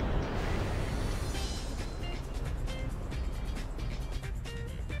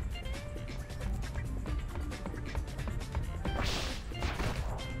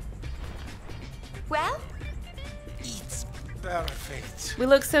 Well? It's perfect. We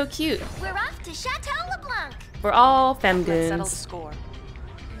look so cute. We're off to Chateau LeBlanc. We're all Let's settle the femgoons. score.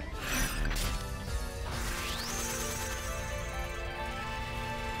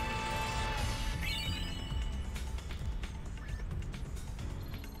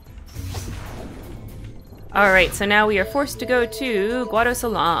 Alright, so now we are forced to go to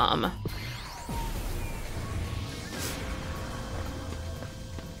Guadosalam.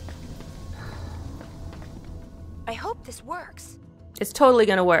 I hope this works. It's totally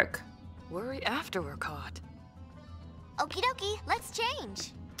gonna work. Worry after we're caught. Okie dokie, let's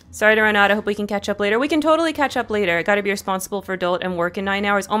change. Sorry to run out. I hope we can catch up later. We can totally catch up later. I gotta be responsible for adult and work in 9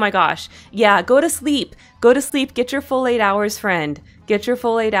 hours. Oh my gosh. Yeah, go to sleep. Go to sleep. Get your full 8 hours, friend. Get your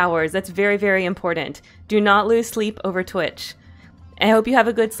full 8 hours. That's very, very important. Do not lose sleep over Twitch. I hope you have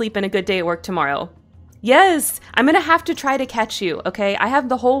a good sleep and a good day at work tomorrow. Yes! I'm gonna have to try to catch you, okay? I have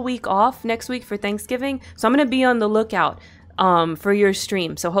the whole week off next week for Thanksgiving, so I'm gonna be on the lookout for your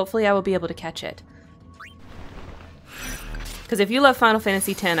stream. So hopefully I will be able to catch it. Because if you love Final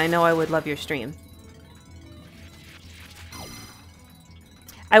Fantasy X, I know I would love your stream.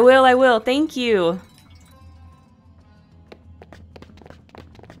 I will. Thank you.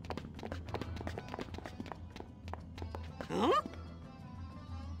 Huh?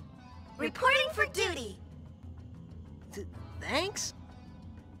 Reporting for duty. Thanks.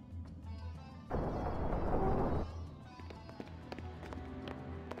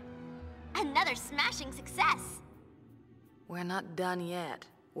 Another smashing success. We're not done yet.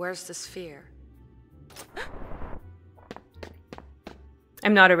 Where's the sphere?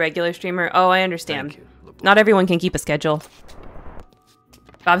 I'm not a regular streamer. Oh, I understand. Not everyone can keep a schedule.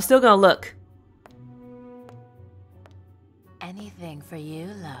 But I'm still gonna look. Anything for you,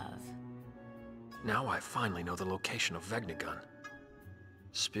 love. Now I finally know the location of Vegnagun.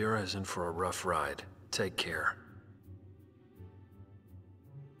 Spira is in for a rough ride. Take care.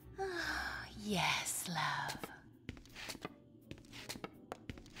 Yes, love.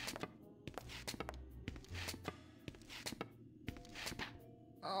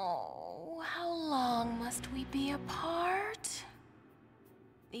 Oh, how long must we be apart?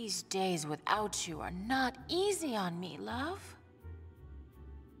 These days without you are not easy on me, love.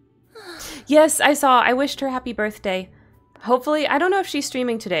 Yes, I saw. I wished her happy birthday. Hopefully, I don't know if she's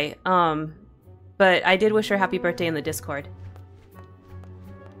streaming today. But I did wish her happy birthday in the Discord.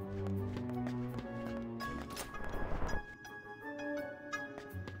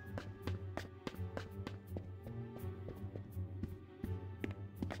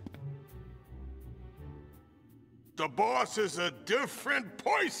 The boss is a different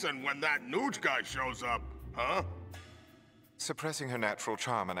person when that Nuge guy shows up, huh? Suppressing her natural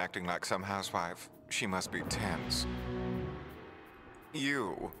charm and acting like some housewife, she must be tense.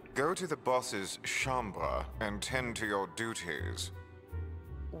 You, go to the boss's chambre and tend to your duties.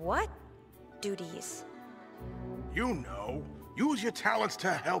 What duties? You know, use your talents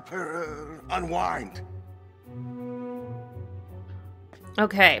to help her unwind.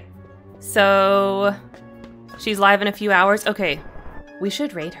 Okay, so she's live in a few hours. Okay, we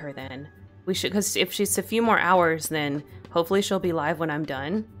should raid her then. We should, because if she's a few more hours, then hopefully she'll be live when I'm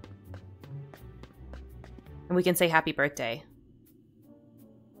done. And we can say happy birthday.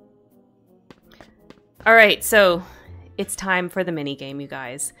 Alright, so it's time for the mini game, you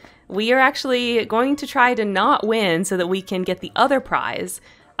guys. We are actually going to try to not win so that we can get the other prize.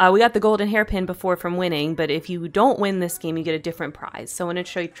 We got the golden hairpin before from winning, but if you don't win this game, you get a different prize. So I'm going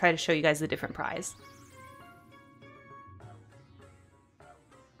to try to show you guys the different prize.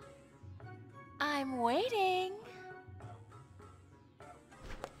 I'm waiting.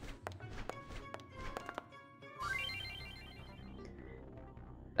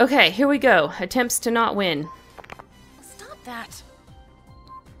 Okay, here we go. Attempts to not win. Stop that.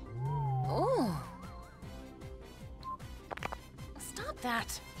 Ooh. Stop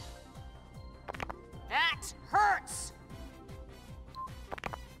that. That hurts.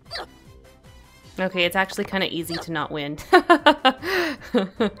 Okay, it's actually kind of easy to not win.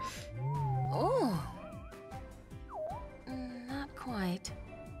 Ooh. Not quite.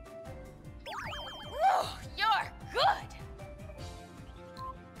 Whoa, you're good.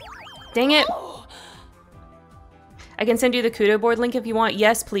 Dang it. I can send you the Kudo board link if you want.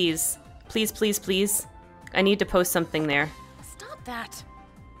 Yes, please. Please, please, please. I need to post something there. Stop that.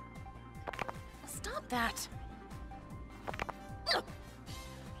 Stop that.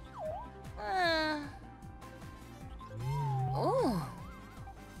 Ooh.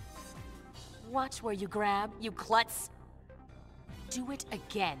 Watch where you grab, you klutz. Do it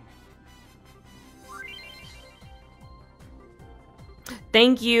again.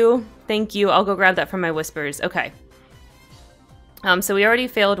 Thank you. Thank you. I'll go grab that from my whispers. Okay. So we already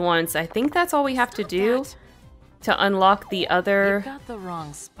failed once. I think that's all we have to do to unlock the other... You got the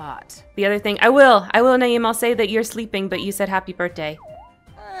wrong spot. The other thing. I will, Naeem. I'll say that you're sleeping, but you said happy birthday.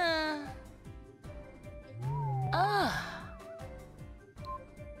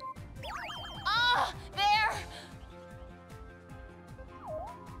 There.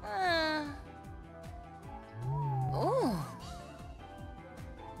 Ooh.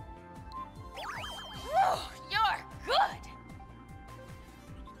 Whoa, you're good.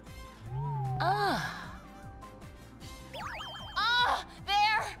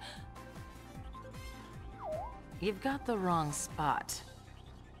 There. You've got the wrong spot.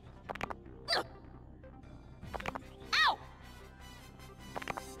 Ow!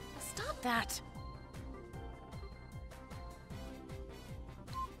 Stop that.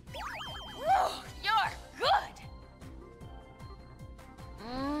 Whoa, you're good.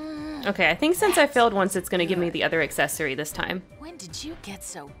 Okay, I think since I failed once, it's going to give me the other accessory this time. When did you get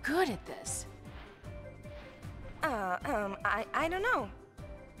so good at this? I don't know.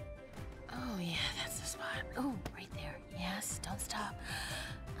 Oh yeah, that's a spot. Oh, right there. Yes, don't stop.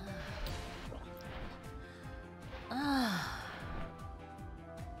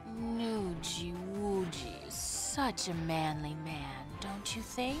 Nuji Wooji is such a manly man, don't you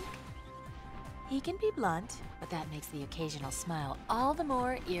think? He can be blunt, but that makes the occasional smile all the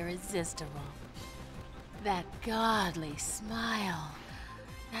more irresistible. That godly smile.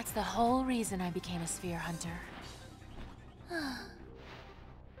 That's the whole reason I became a sphere hunter.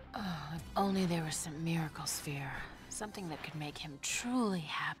 Oh, if only there was some miracle sphere. Something that could make him truly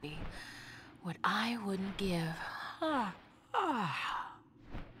happy. What I wouldn't give.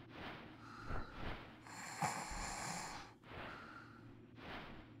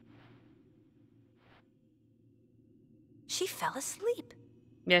 She fell asleep.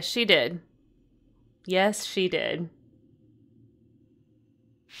 Yes, she did. Yes, she did.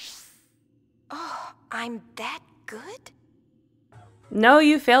 Oh, I'm that good? No,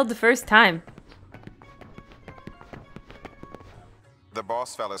 you failed the first time. The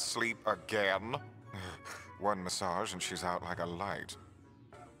boss fell asleep again. One massage and she's out like a light.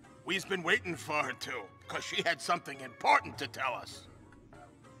 We've been waiting for her to, because she had something important to tell us.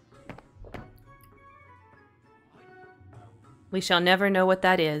 We shall never know what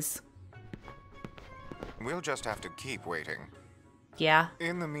that is. We'll just have to keep waiting. Yeah.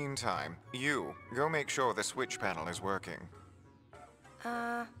 In the meantime, you go make sure the switch panel is working.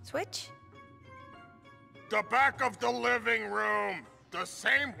 Switch? The back of the living room. The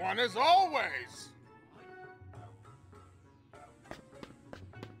same one as always.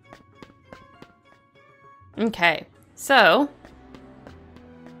 Okay, so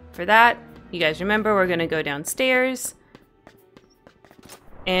for that, you guys remember we're gonna go downstairs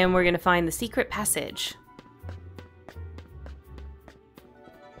and we're gonna find the secret passage.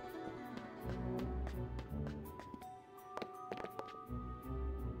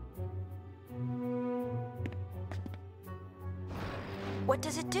 What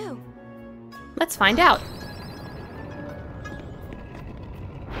does it do? Let's find out.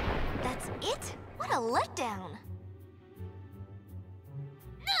 That's it? What a letdown.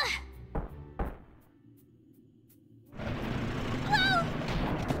 Whoa!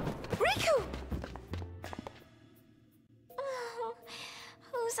 Riku! Oh,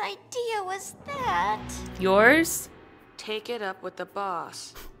 whose idea was that? Yours? Take it up with the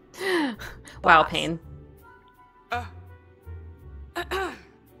boss. Wow, Pain.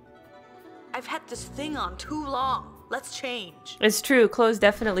 I've had this thing on too long. Let's change. It's true. Clothes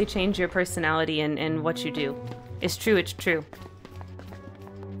definitely change your personality and what you do. It's true. It's true.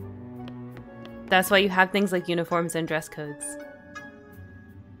 That's why you have things like uniforms and dress codes.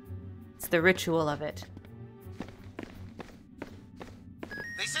 It's the ritual of it.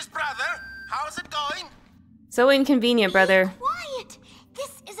 This is brother. How's it going? So inconvenient, brother. Quiet!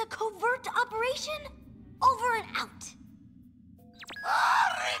 This is a covert operation. Over and out.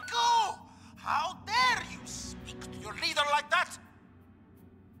 Riku! How dare you speak to your leader like that?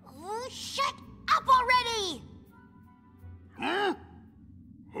 Oh, shut up already! Hmm?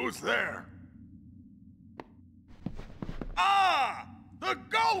 Who's there? Ah! The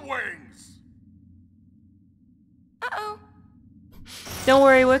Gullwings! Uh-oh. Don't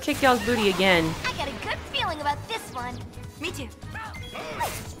worry, we'll kick y'all's booty again. I got a good feeling about this one. Me too.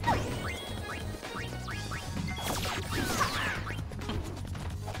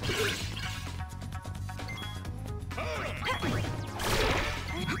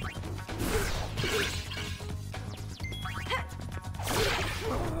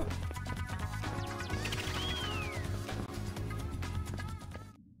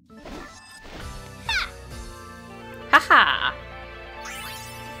 Haha!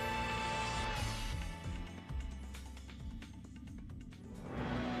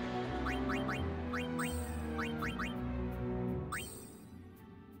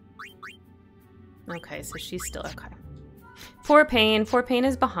 Okay, so she's still okay. Poor Pain. Poor Pain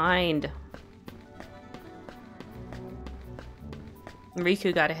is behind.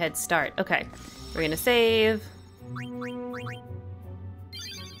 Riku got a head start. Okay, we're gonna save.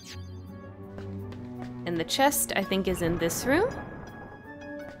 And the chest, I think, is in this room.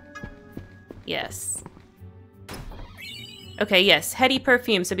 Yes. Okay, yes, heady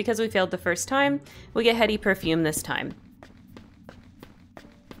perfume. So because we failed the first time, we get heady perfume this time.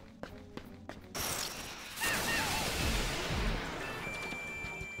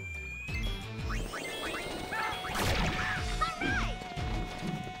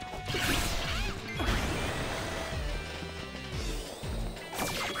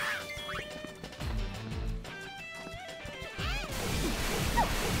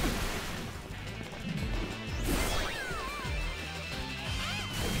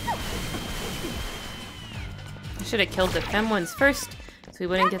 I should have killed the fem ones first so we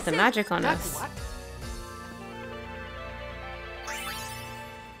wouldn't get the magic on us.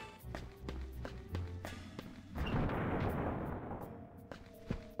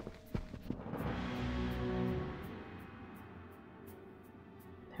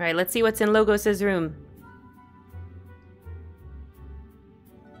 Alright, let's see what's in Logos' room.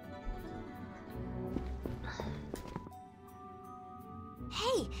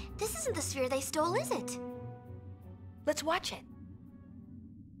 Hey, this isn't the sphere they stole, is it? Let's watch it.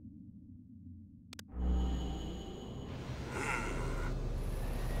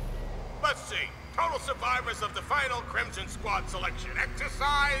 Let's see. Total survivors of the final Crimson Squad selection.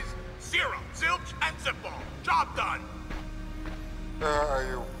 Exercise, 0. Zilch and Zipball. Job done.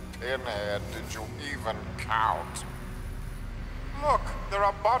 You pinhead, did you even count? Look, there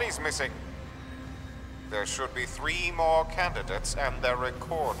are bodies missing. There should be 3 more candidates and their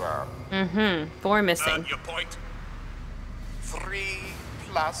recorder. 4 missing. Your point? 3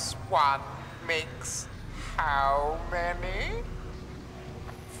 plus 1 makes how many?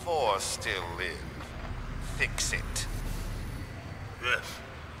 4 still live. Fix it. Yes.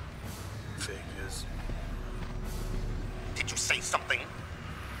 Figures. Did you say something?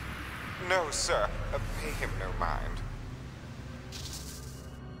 No, sir. Pay him no mind.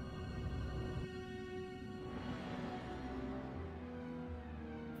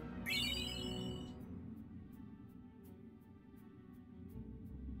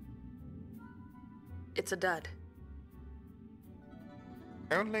 It's a dud.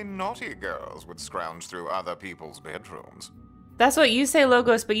 Only naughty girls would scrounge through other people's bedrooms. That's what you say,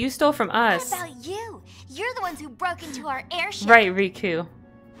 Logos, but you stole from us. What about you? You're the ones who broke into our airship. Right, Riku.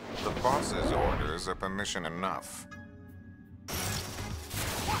 The boss's orders are permission enough.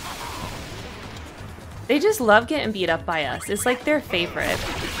 They just love getting beat up by us. It's like their favorite.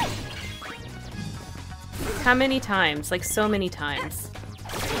 How many times? Like so many times.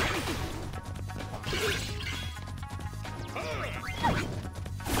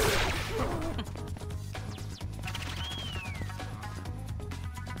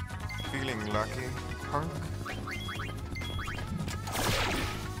 Feeling lucky, punk?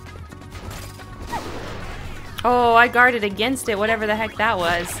 Oh, I guarded against it, whatever the heck that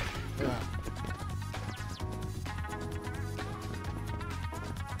was.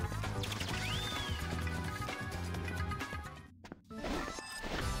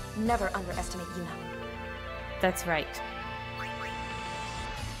 Never underestimate Yuna. That's right.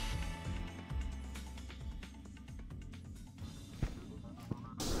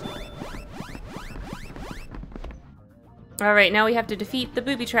 Alright, now we have to defeat the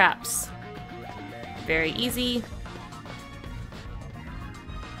booby traps. Very easy.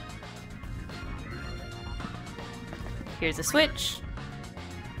 Here's a switch.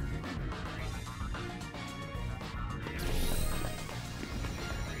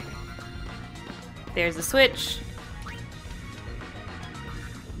 There's a switch.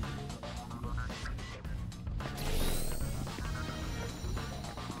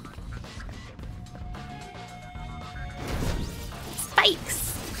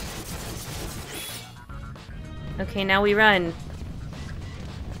 Spikes! Okay, now we run.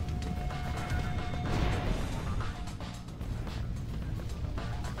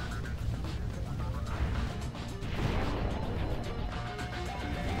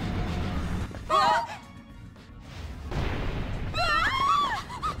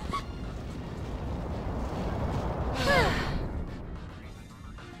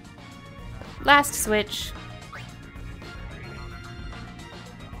 Last switch.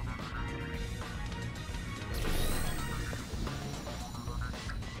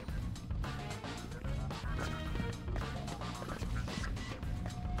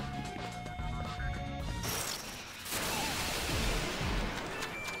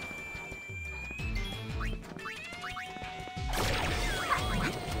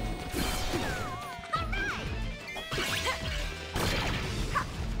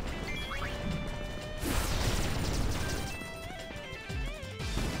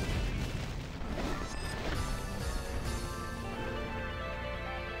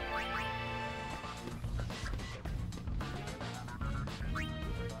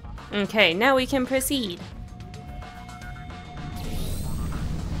 Okay, now we can proceed.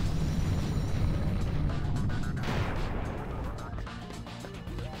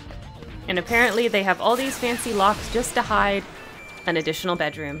 And apparently they have all these fancy locks just to hide an additional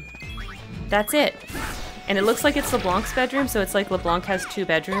bedroom. That's it. And it looks like it's LeBlanc's bedroom, so it's like LeBlanc has 2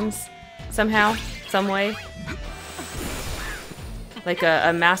 bedrooms somehow, some way. Like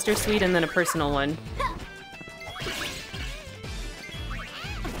a master suite and then a personal one.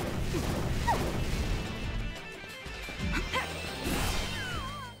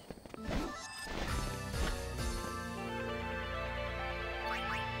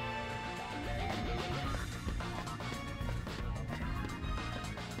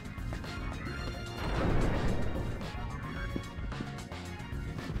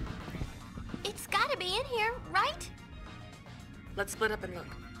 Let's split up and look.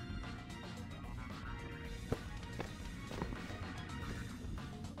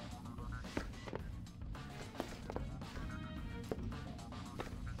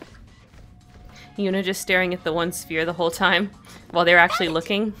 Yuna just staring at the one sphere the whole time while they're actually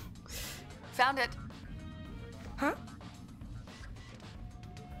looking. Found it. Huh?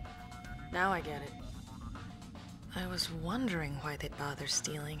 Now I get it. I was wondering why they'd bother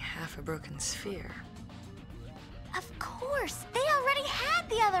stealing half a broken sphere. Of course! They already had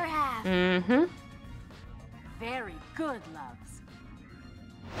the other half! Mm-hmm. Very good, loves.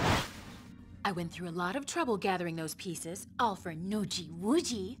 I went through a lot of trouble gathering those pieces, all for Noogie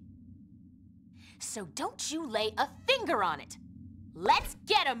Woogie. So don't you lay a finger on it. Let's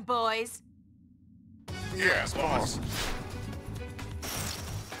get 'em, boys! Yes, boss.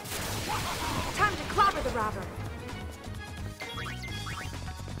 Time to clobber the robber.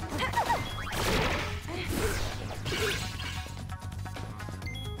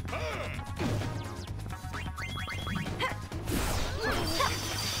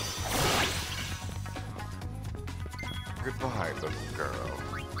 Goodbye, little girl.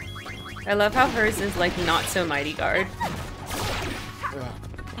 I love how hers is like not so mighty guard.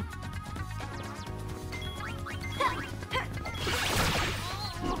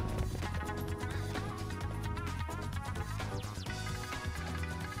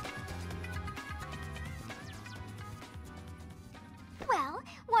 Well,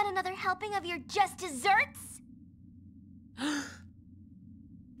 want another helping of your just desserts?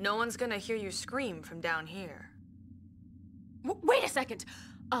 No one's gonna hear you scream from down here. Wait a second!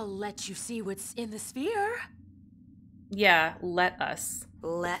 I'll let you see what's in the sphere. Yeah, let us.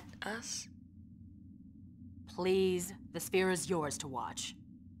 Let us? Please, the sphere is yours to watch.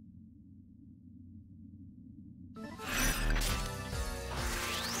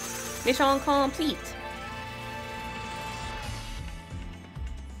 Mission complete.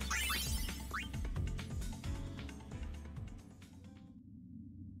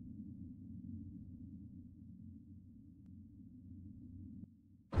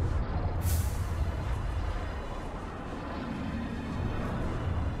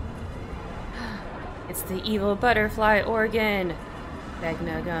 It's the evil butterfly organ.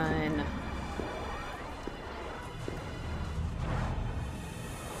 Vegnagun.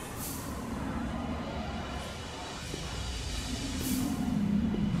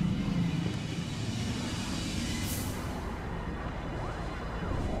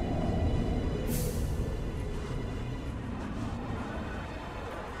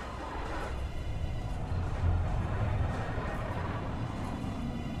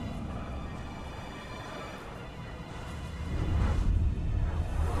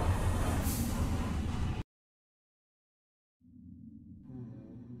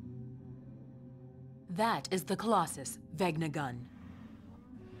 That is the Colossus, Vegnagun.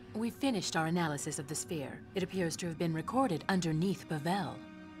 We finished our analysis of the sphere. It appears to have been recorded underneath Bevelle.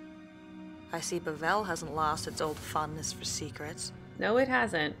 I see Bevelle hasn't lost its old fondness for secrets. No, it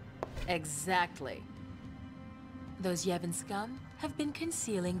hasn't. Exactly. Those Yevon scum have been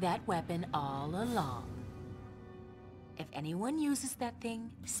concealing that weapon all along. If anyone uses that thing,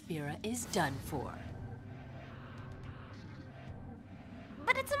 Spira is done for.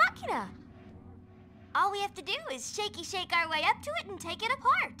 But it's a machina! All we have to do is shake our way up to it and take it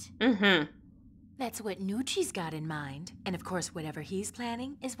apart. Mm-hmm. That's what Nucci's got in mind. And of course, whatever he's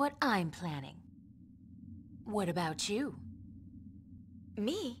planning is what I'm planning. What about you?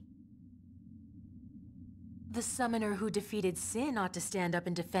 Me? The summoner who defeated Sin ought to stand up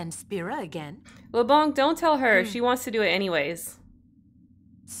and defend Spira again. LeBlanc, don't tell her. She wants to do it anyways.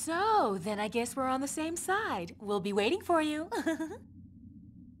 So, then I guess we're on the same side. We'll be waiting for you.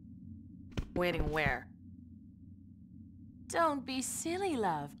 Waiting where? Don't be silly,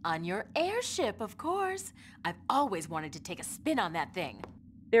 love. On your airship, of course. I've always wanted to take a spin on that thing.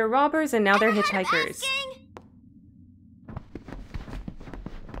 They're robbers and now they're hitchhikers.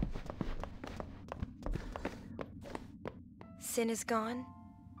 Sin is gone.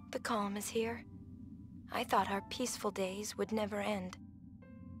 The calm is here. I thought our peaceful days would never end.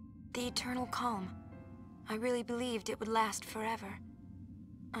 The eternal calm. I really believed it would last forever.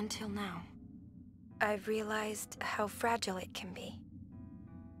 Until now. I've realized how fragile it can be.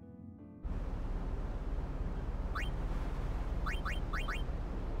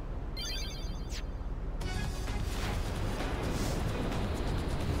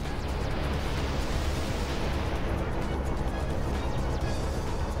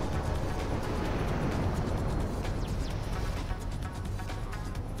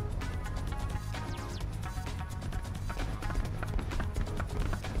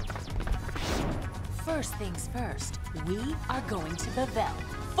 First things first, we are going to Bevelle.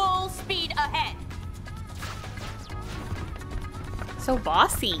 Full speed ahead! So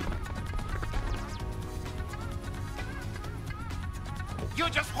bossy. You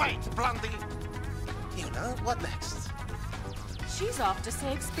just wait, Blondie. You know, what next? She's off to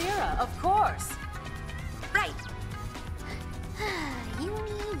save Spira, of course. Right. Uni.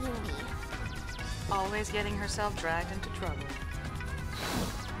 Always getting herself dragged into trouble.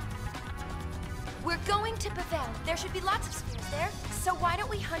 We're going to Bevelle. There should be lots of spheres there, so why don't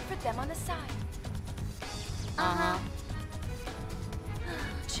we hunt for them on the side? Uh-huh.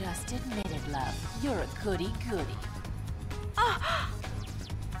 Just admit it, love. You're a goody-goody.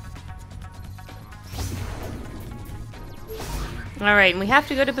 Alright, and we have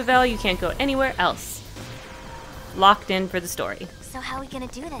to go to Bevelle. You can't go anywhere else. Locked in for the story. So how are we gonna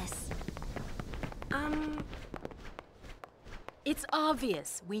do this? It's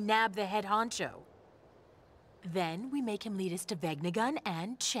obvious. We nab the head honcho. Then we make him lead us to Vegnagun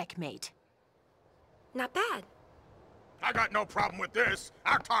and checkmate. Not bad. I got no problem with this.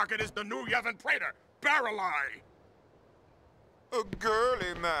 Our target is the new Yevon Praetor, Barreleye. A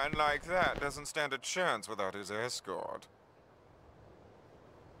girly man like that doesn't stand a chance without his escort.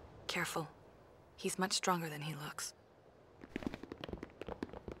 Careful. He's much stronger than he looks.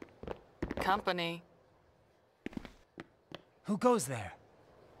 Company. Who goes there?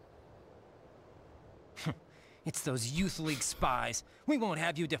 It's those Youth League spies. We won't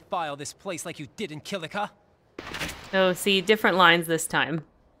have you defile this place like you did in Kilika. Oh, see, different lines this time.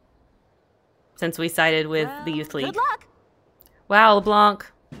 Since we sided with the Youth League. Good luck. Wow, LeBlanc.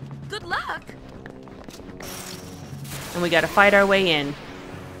 Good luck. And we gotta fight our way in.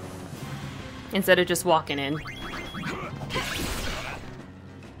 Instead of just walking in.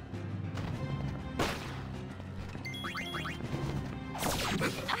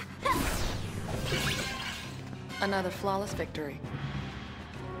 Another flawless victory.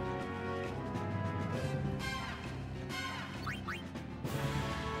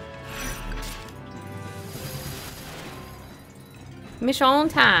 Mission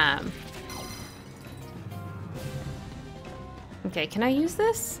time. Okay, can I use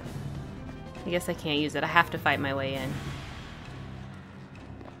this? I guess I can't use it. I have to fight my way in.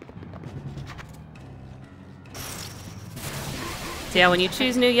 So yeah, when you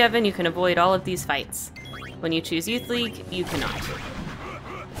choose New Yevon, you can avoid all of these fights. When you choose Youth League, you cannot.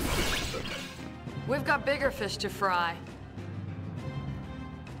 We've got bigger fish to fry.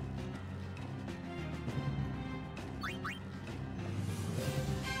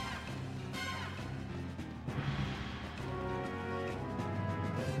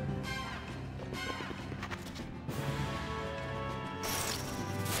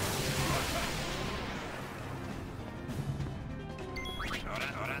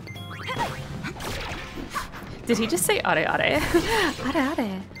 Did he just say are are? Are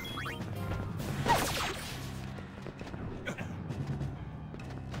are.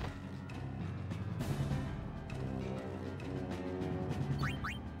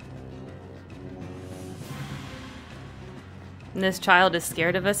 And this child is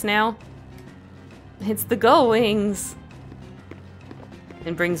scared of us now. It's the Gull Wings.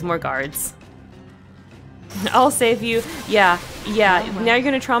 And brings more guards. I'll save you. Yeah. Now you're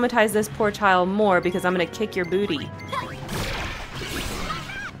gonna traumatize this poor child more because I'm gonna kick your booty.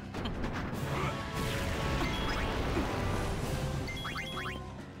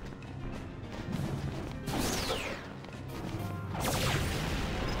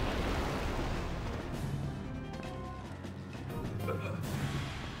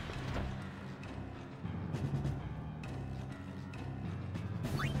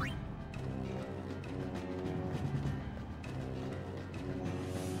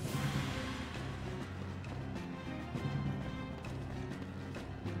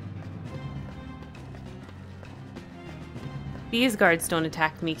 These guards don't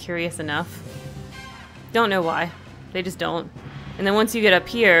attack me, curious enough. Don't know why. They just don't. And then once you get up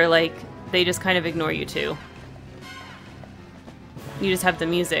here, like, they just kind of ignore you too. You just have the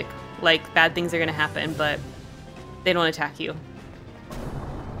music. Like, bad things are gonna happen, but they don't attack you.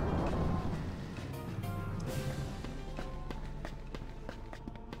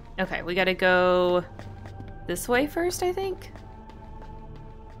 Okay, we gotta go this way first, I think?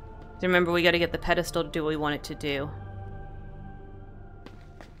 Remember, we gotta get the pedestal to do what we want it to do.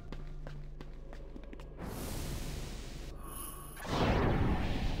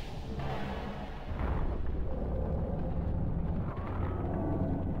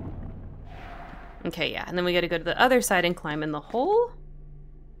 Okay, yeah, and then we gotta go to the other side and climb in the hole.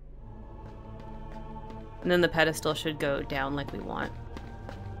 And then the pedestal should go down like we want.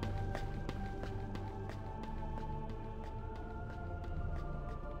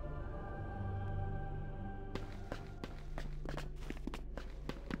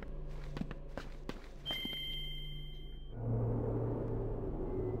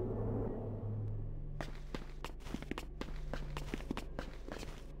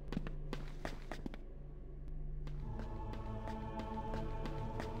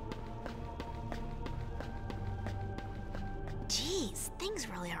 Things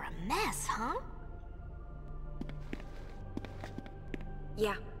really are a mess, huh?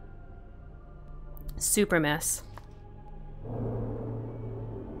 Yeah. Super mess.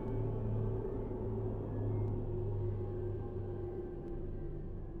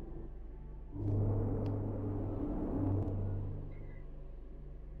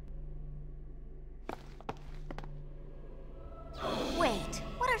 Wait,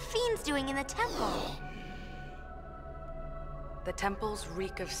 what are fiends doing in the temple? The temples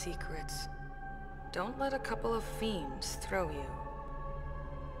reek of secrets. Don't let a couple of fiends throw you.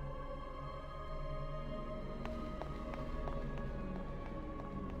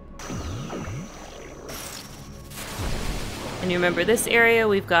 And you remember this area,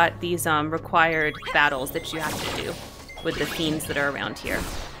 we've got these required battles that you have to do with the fiends that are around here.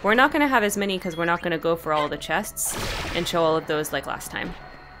 We're not going to have as many because we're not going to go for all the chests and show all of those like last time.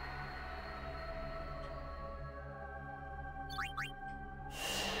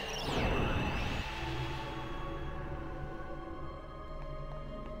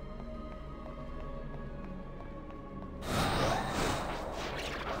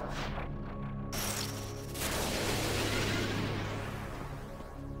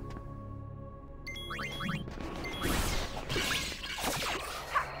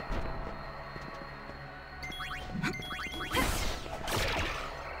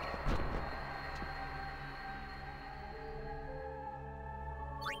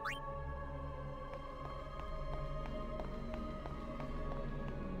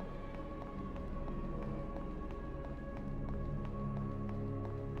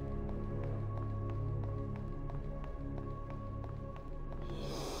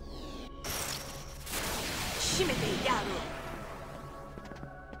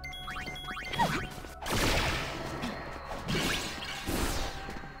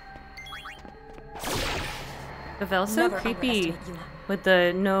 Bevelle's so creepy with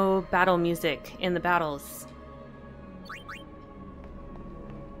the no battle music in the battles.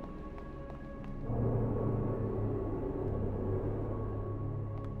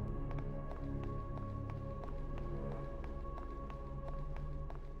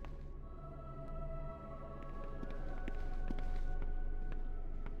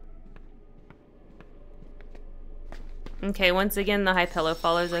 Okay, once again, the High Pillow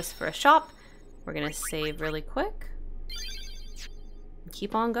follows us for a shop. We're gonna save really quick. And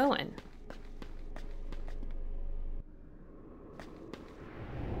keep on going.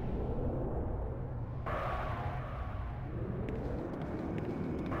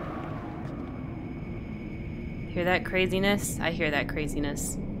 Hear that craziness? I hear that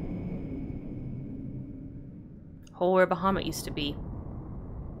craziness. Hole where Bahamut used to be.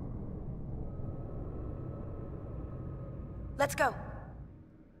 Let's go.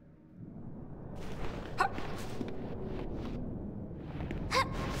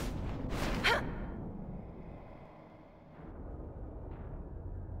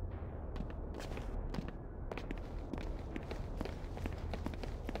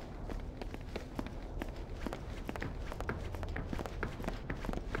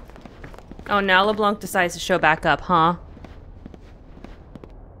 Oh, now LeBlanc decides to show back up, huh?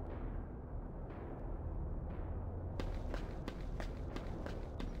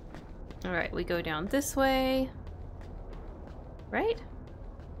 Alright, we go down this way. Right?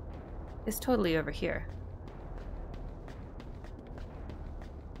 It's totally over here.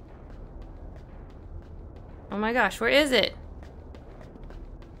 Oh my gosh, where is it?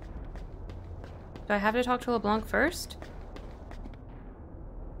 Do I have to talk to LeBlanc first?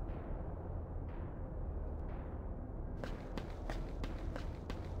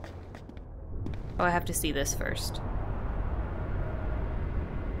 Oh, I have to see this first.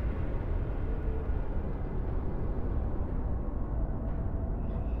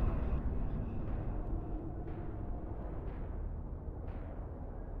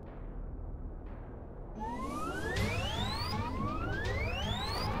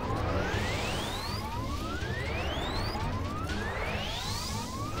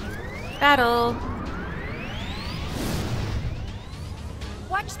 Battle!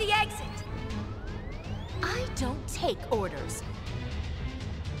 Watch the exit! I don't take orders.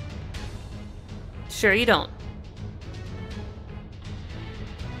 Sure you don't.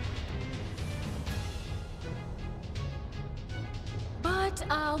 But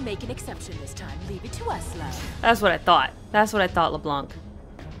I'll make an exception this time. Leave it to us, love. That's what I thought. That's what I thought, LeBlanc.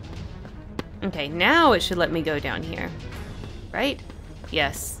 Okay, now it should let me go down here. Right?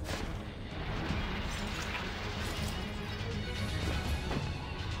 Yes.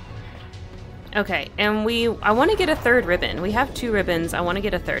 Okay, and I want to get a third ribbon. We have 2 ribbons. I want to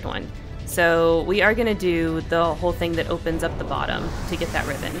get a third one. So we are going to do the whole thing that opens up the bottom to get that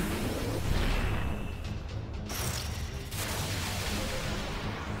ribbon.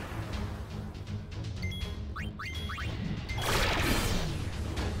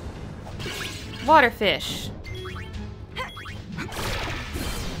 Waterfish.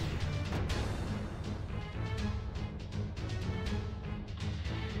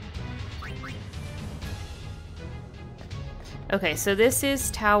 Okay, so this is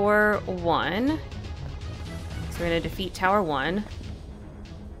Tower 1. So we're going to defeat Tower 1.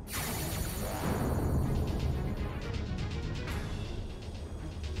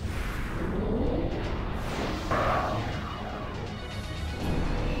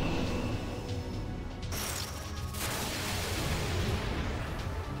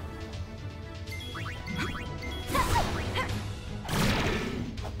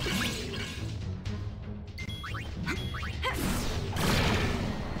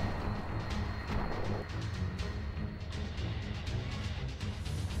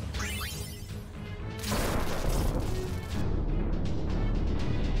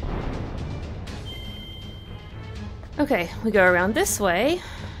 Okay, we go around this way.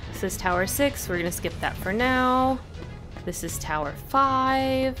 This is Tower 6. We're going to skip that for now. This is Tower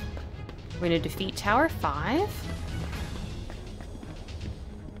 5. We're going to defeat Tower 5.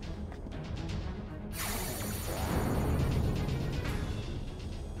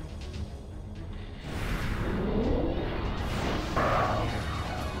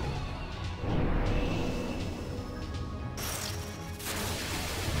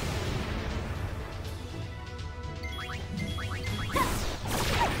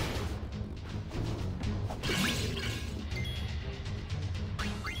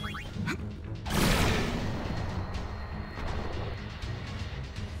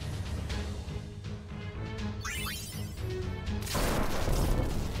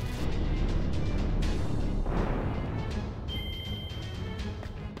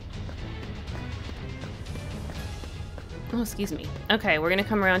 Oh, excuse me. Okay, we're gonna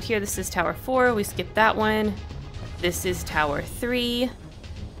come around here. This is Tower 4. We skipped that one. This is Tower 3.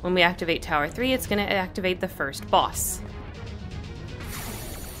 When we activate Tower 3, it's gonna activate the first boss.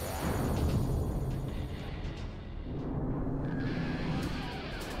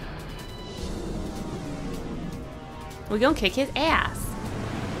 We're gonna kick his ass.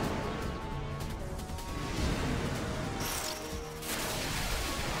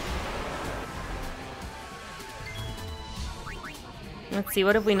 Let's see,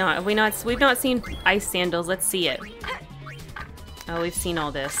 what have we not? We've not seen ice sandals. Let's see it. Oh, we've seen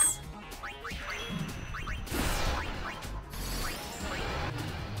all this.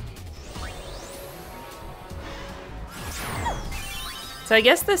 So I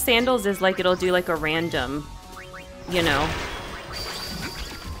guess the sandals is like it'll do like a random, you know.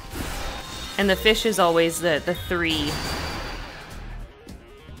 And the fish is always the 3.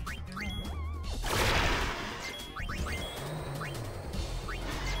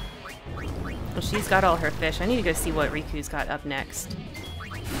 She's got all her fish. I need to go see what Riku's got up next.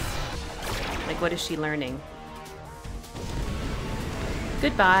 Like, what is she learning?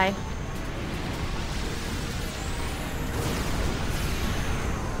 Goodbye.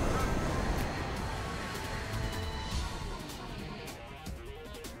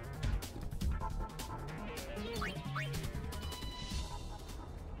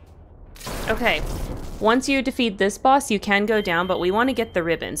 Okay. Once you defeat this boss, you can go down, but we want to get the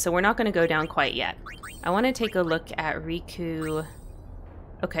ribbon, so we're not going to go down quite yet. I want to take a look at Riku.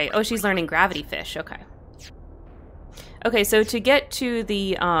 Okay, oh, she's learning gravity fish. Okay. Okay, so to get to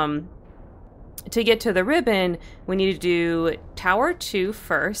the ribbon, we need to do Tower 2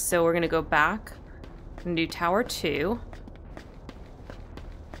 first. So we're going to go back and do Tower 2.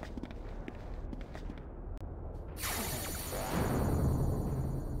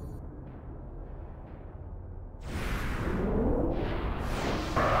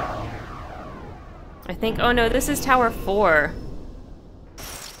 I think, oh no, this is Tower 4.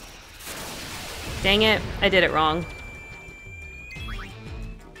 Dang it, I did it wrong.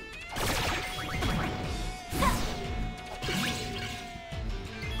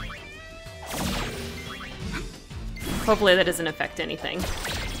 Hopefully that doesn't affect anything.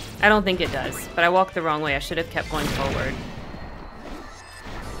 I don't think it does, but I walked the wrong way. I should have kept going forward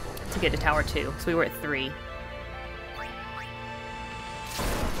to get to Tower 2, so we were at 3.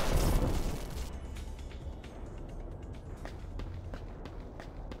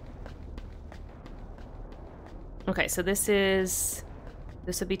 Okay, so this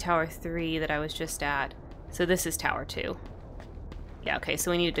would be Tower 3 that I was just at. So this is Tower 2. Yeah, okay,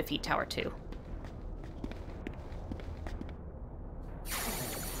 so we need to defeat Tower 2.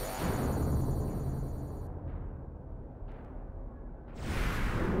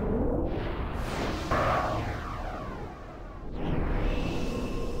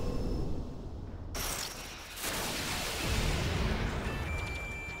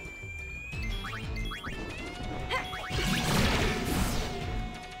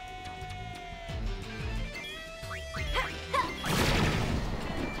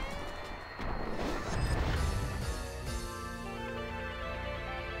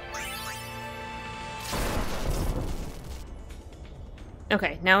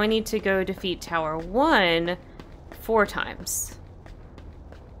 Okay, now I need to go defeat Tower 1 4 times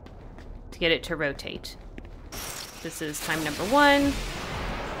to get it to rotate. This is time number 1.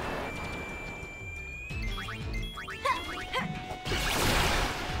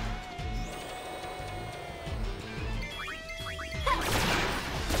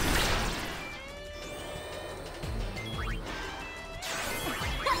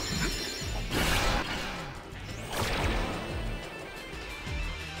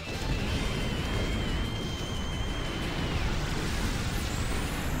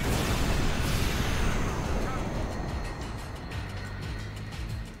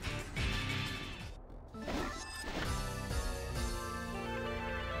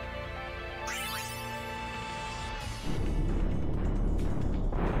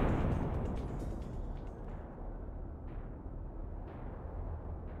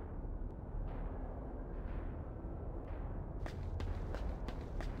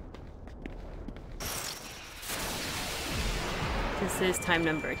 This is time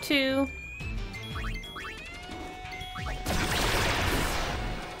number 2.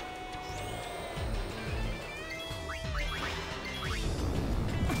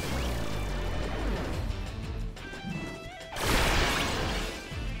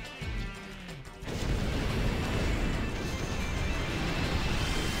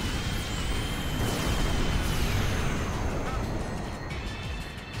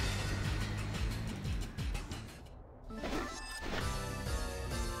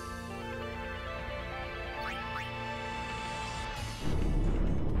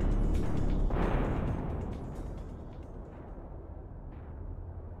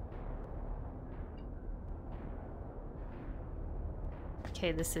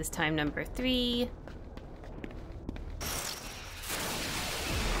 Okay, this is time number 3.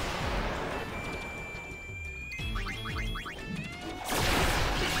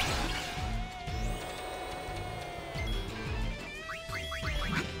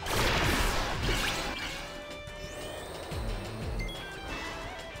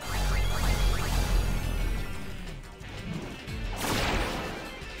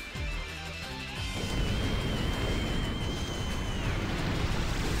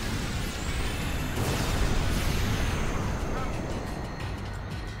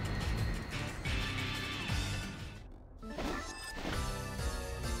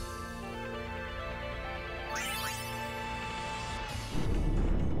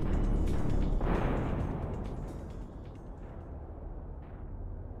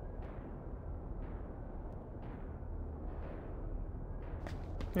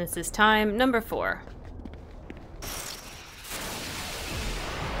 This is time number 4.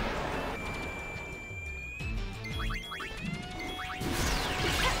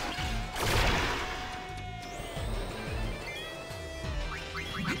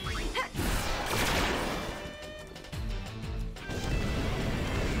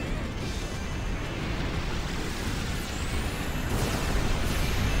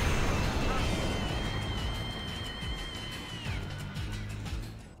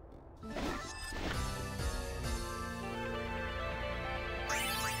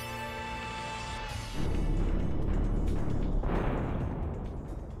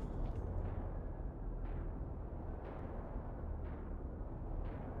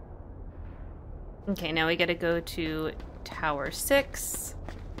 Okay, now we gotta go to Tower 6.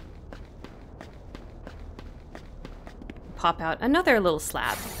 Pop out another little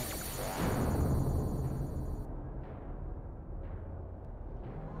slab.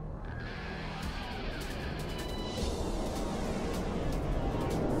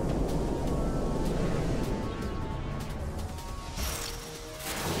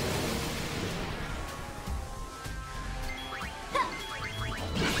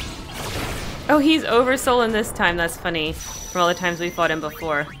 Oh, he's oversouling this time. That's funny. From all the times we fought him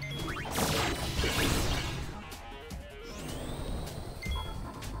before.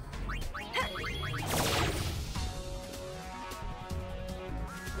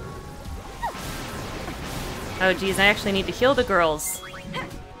 Oh geez, I actually need to heal the girls.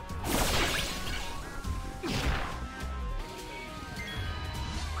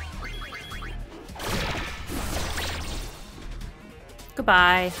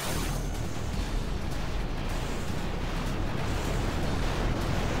 Goodbye.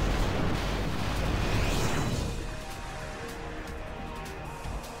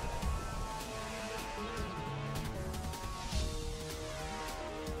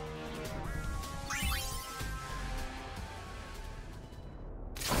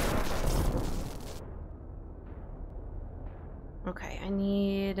 Okay, I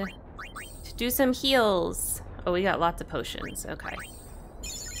need to do some heals. Oh, we got lots of potions. Okay.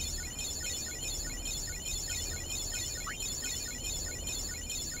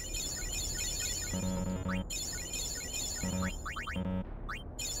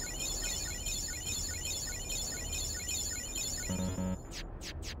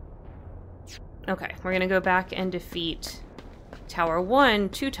 Okay, we're gonna go back and defeat Tower 1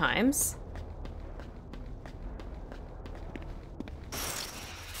 2 times.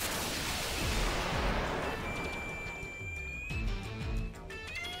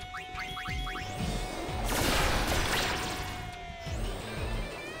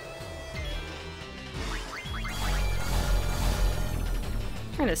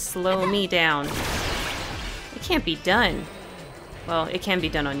 Trying to slow me down. It can't be done. Well, it can be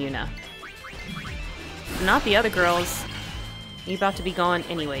done on Yuna. Not the other girls. You about to be gone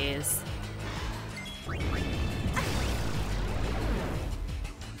anyways.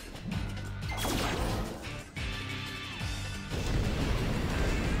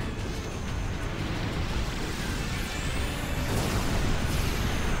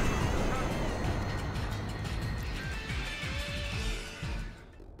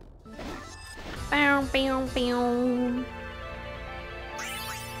 Bow, bow, bow.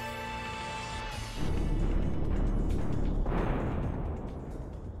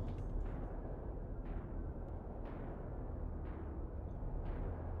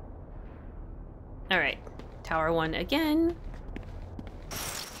 Alright, Tower 1 again.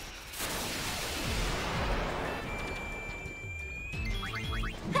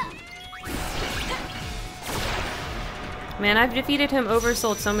 Man, I've defeated him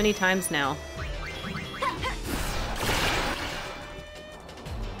oversold so many times now.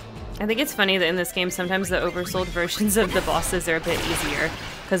 I think it's funny that in this game sometimes the oversold versions of the bosses are a bit easier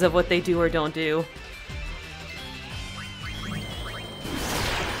because of what they do or don't do.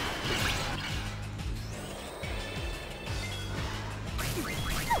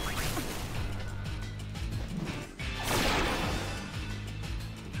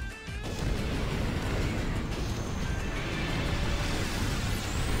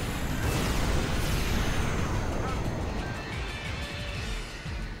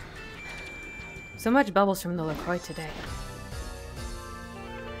 So much bubbles from the LaCroix today.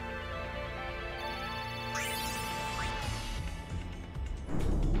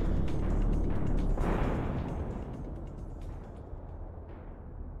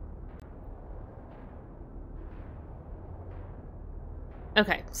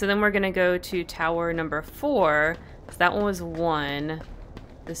 Okay, so then we're gonna go to tower number 4. So that one was 1.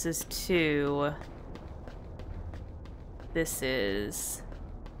 This is 2. This is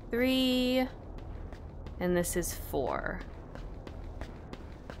 3. And this is 4.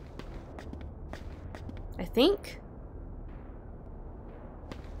 I think?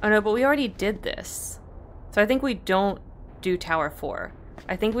 Oh no, but we already did this. So I think we don't do Tower 4.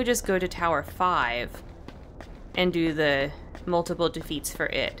 I think we just go to Tower 5 and do the multiple defeats for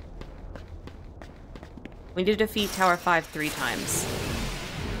it. We did defeat Tower 5 3 times.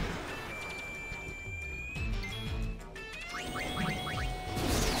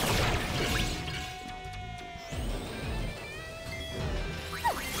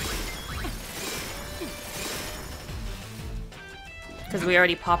 Because we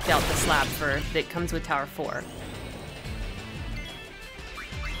already popped out the slab that comes with Tower 4.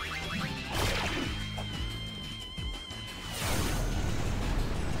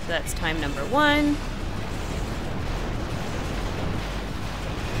 So that's time number 1.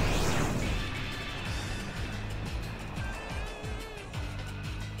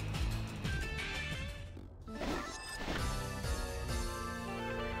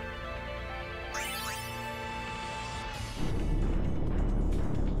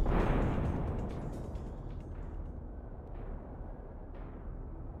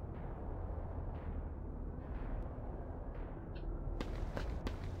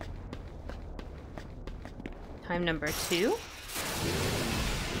 Time number 2.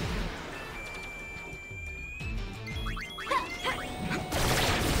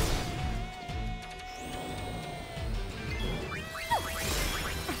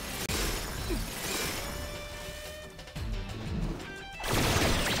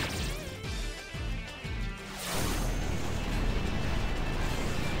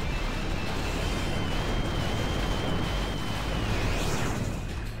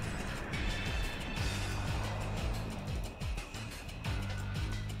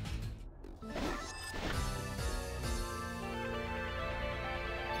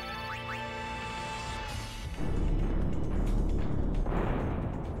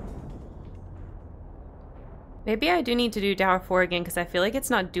 Maybe I do need to do Tower 4 again because I feel like it's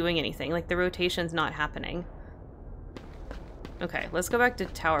not doing anything. Like the rotation's not happening. Okay, let's go back to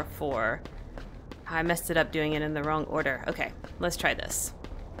Tower 4. I messed it up doing it in the wrong order. Okay, let's try this.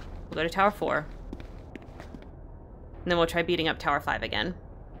 We'll go to Tower 4. And then we'll try beating up Tower 5 again.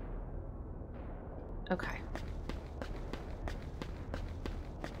 Okay.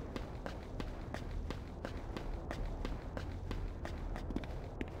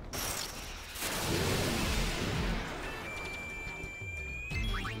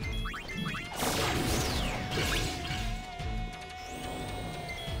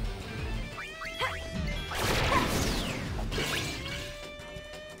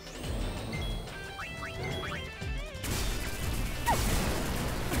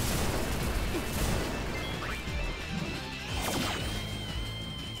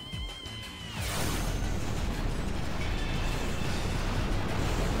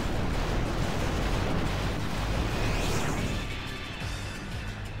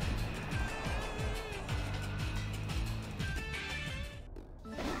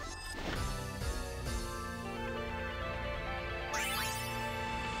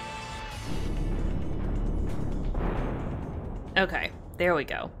 Okay, there we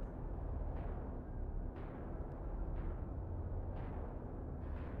go.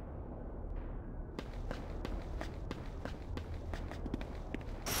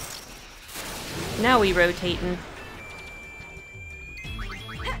 Now we rotating.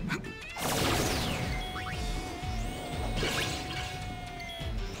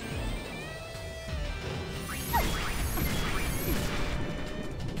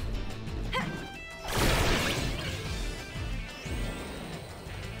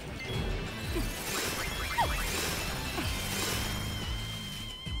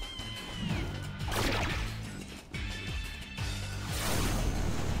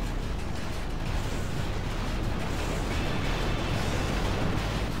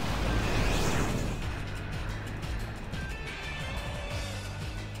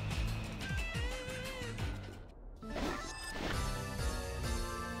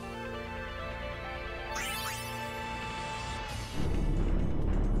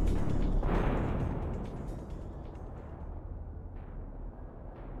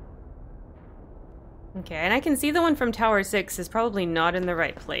 Okay, and I can see the one from Tower 6 is probably not in the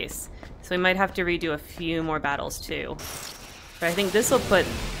right place. So we might have to redo a few more battles too. But I think this will put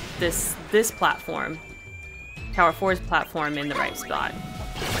this platform, Tower 4's platform, in the right spot.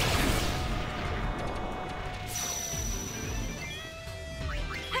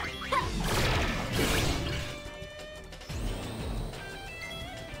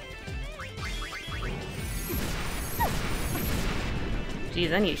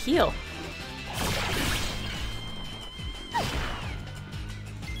 Jeez, I need to heal.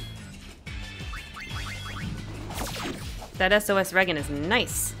 That SOS Regan is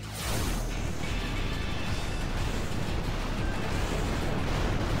nice.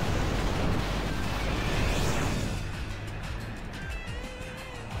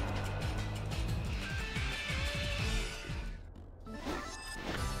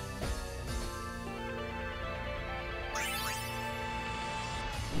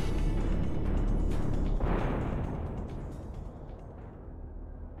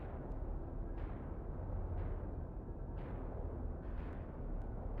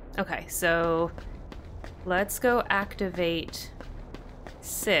 Okay, so let's go activate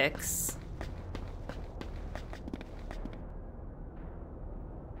 6.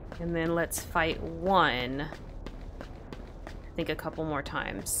 And then let's fight 1. I think a couple more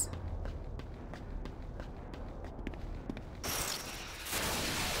times.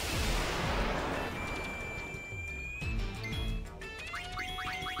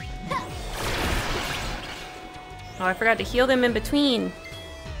 Oh, I forgot to heal them in between.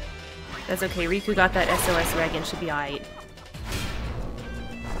 That's okay, Riku got that SOS Regan, should be alright.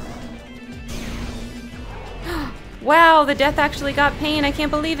 Wow, the death actually got pain, I can't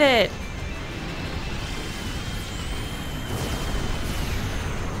believe it!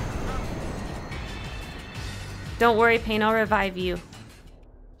 Don't worry, Pain, I'll revive you.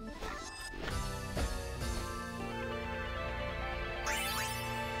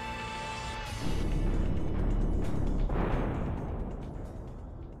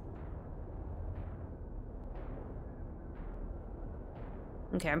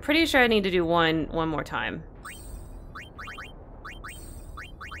 Okay, I'm pretty sure I need to do one more time.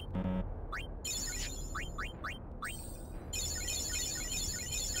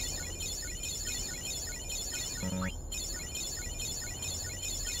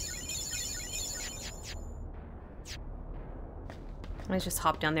 Let's just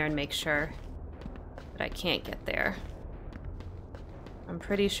hop down there and make sure that I can't get there. I'm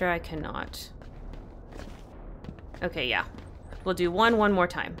pretty sure I cannot. Okay, yeah. We'll do one more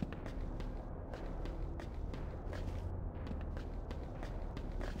time.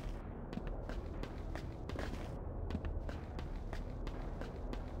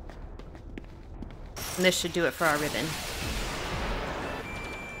 And this should do it for our ribbon.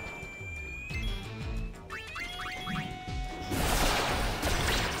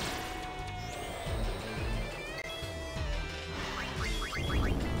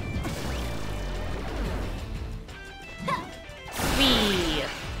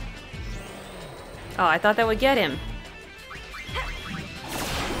 Oh, I thought that would get him.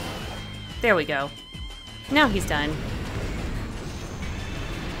 There we go. Now he's done.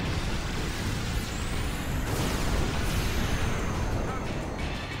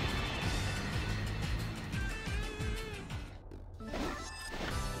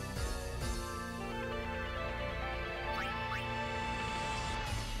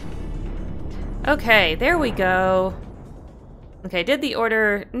 Okay, there we go. Okay, I did the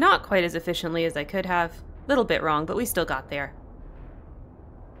order not quite as efficiently as I could have. A little bit wrong, but we still got there.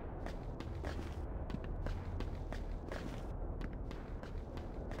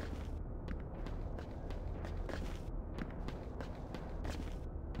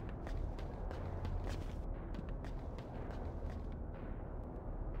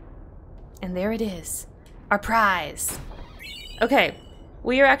 And there it is. Our prize. Okay,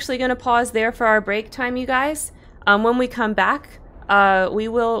 we are actually going to pause there for our break time, you guys. When we come back, we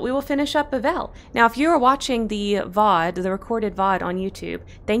will finish up Bevelle. Now, if you're watching the VOD, the recorded VOD on YouTube,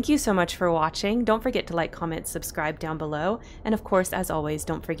 thank you so much for watching. Don't forget to like, comment, subscribe down below. And of course, as always,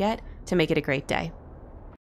 don't forget to make it a great day.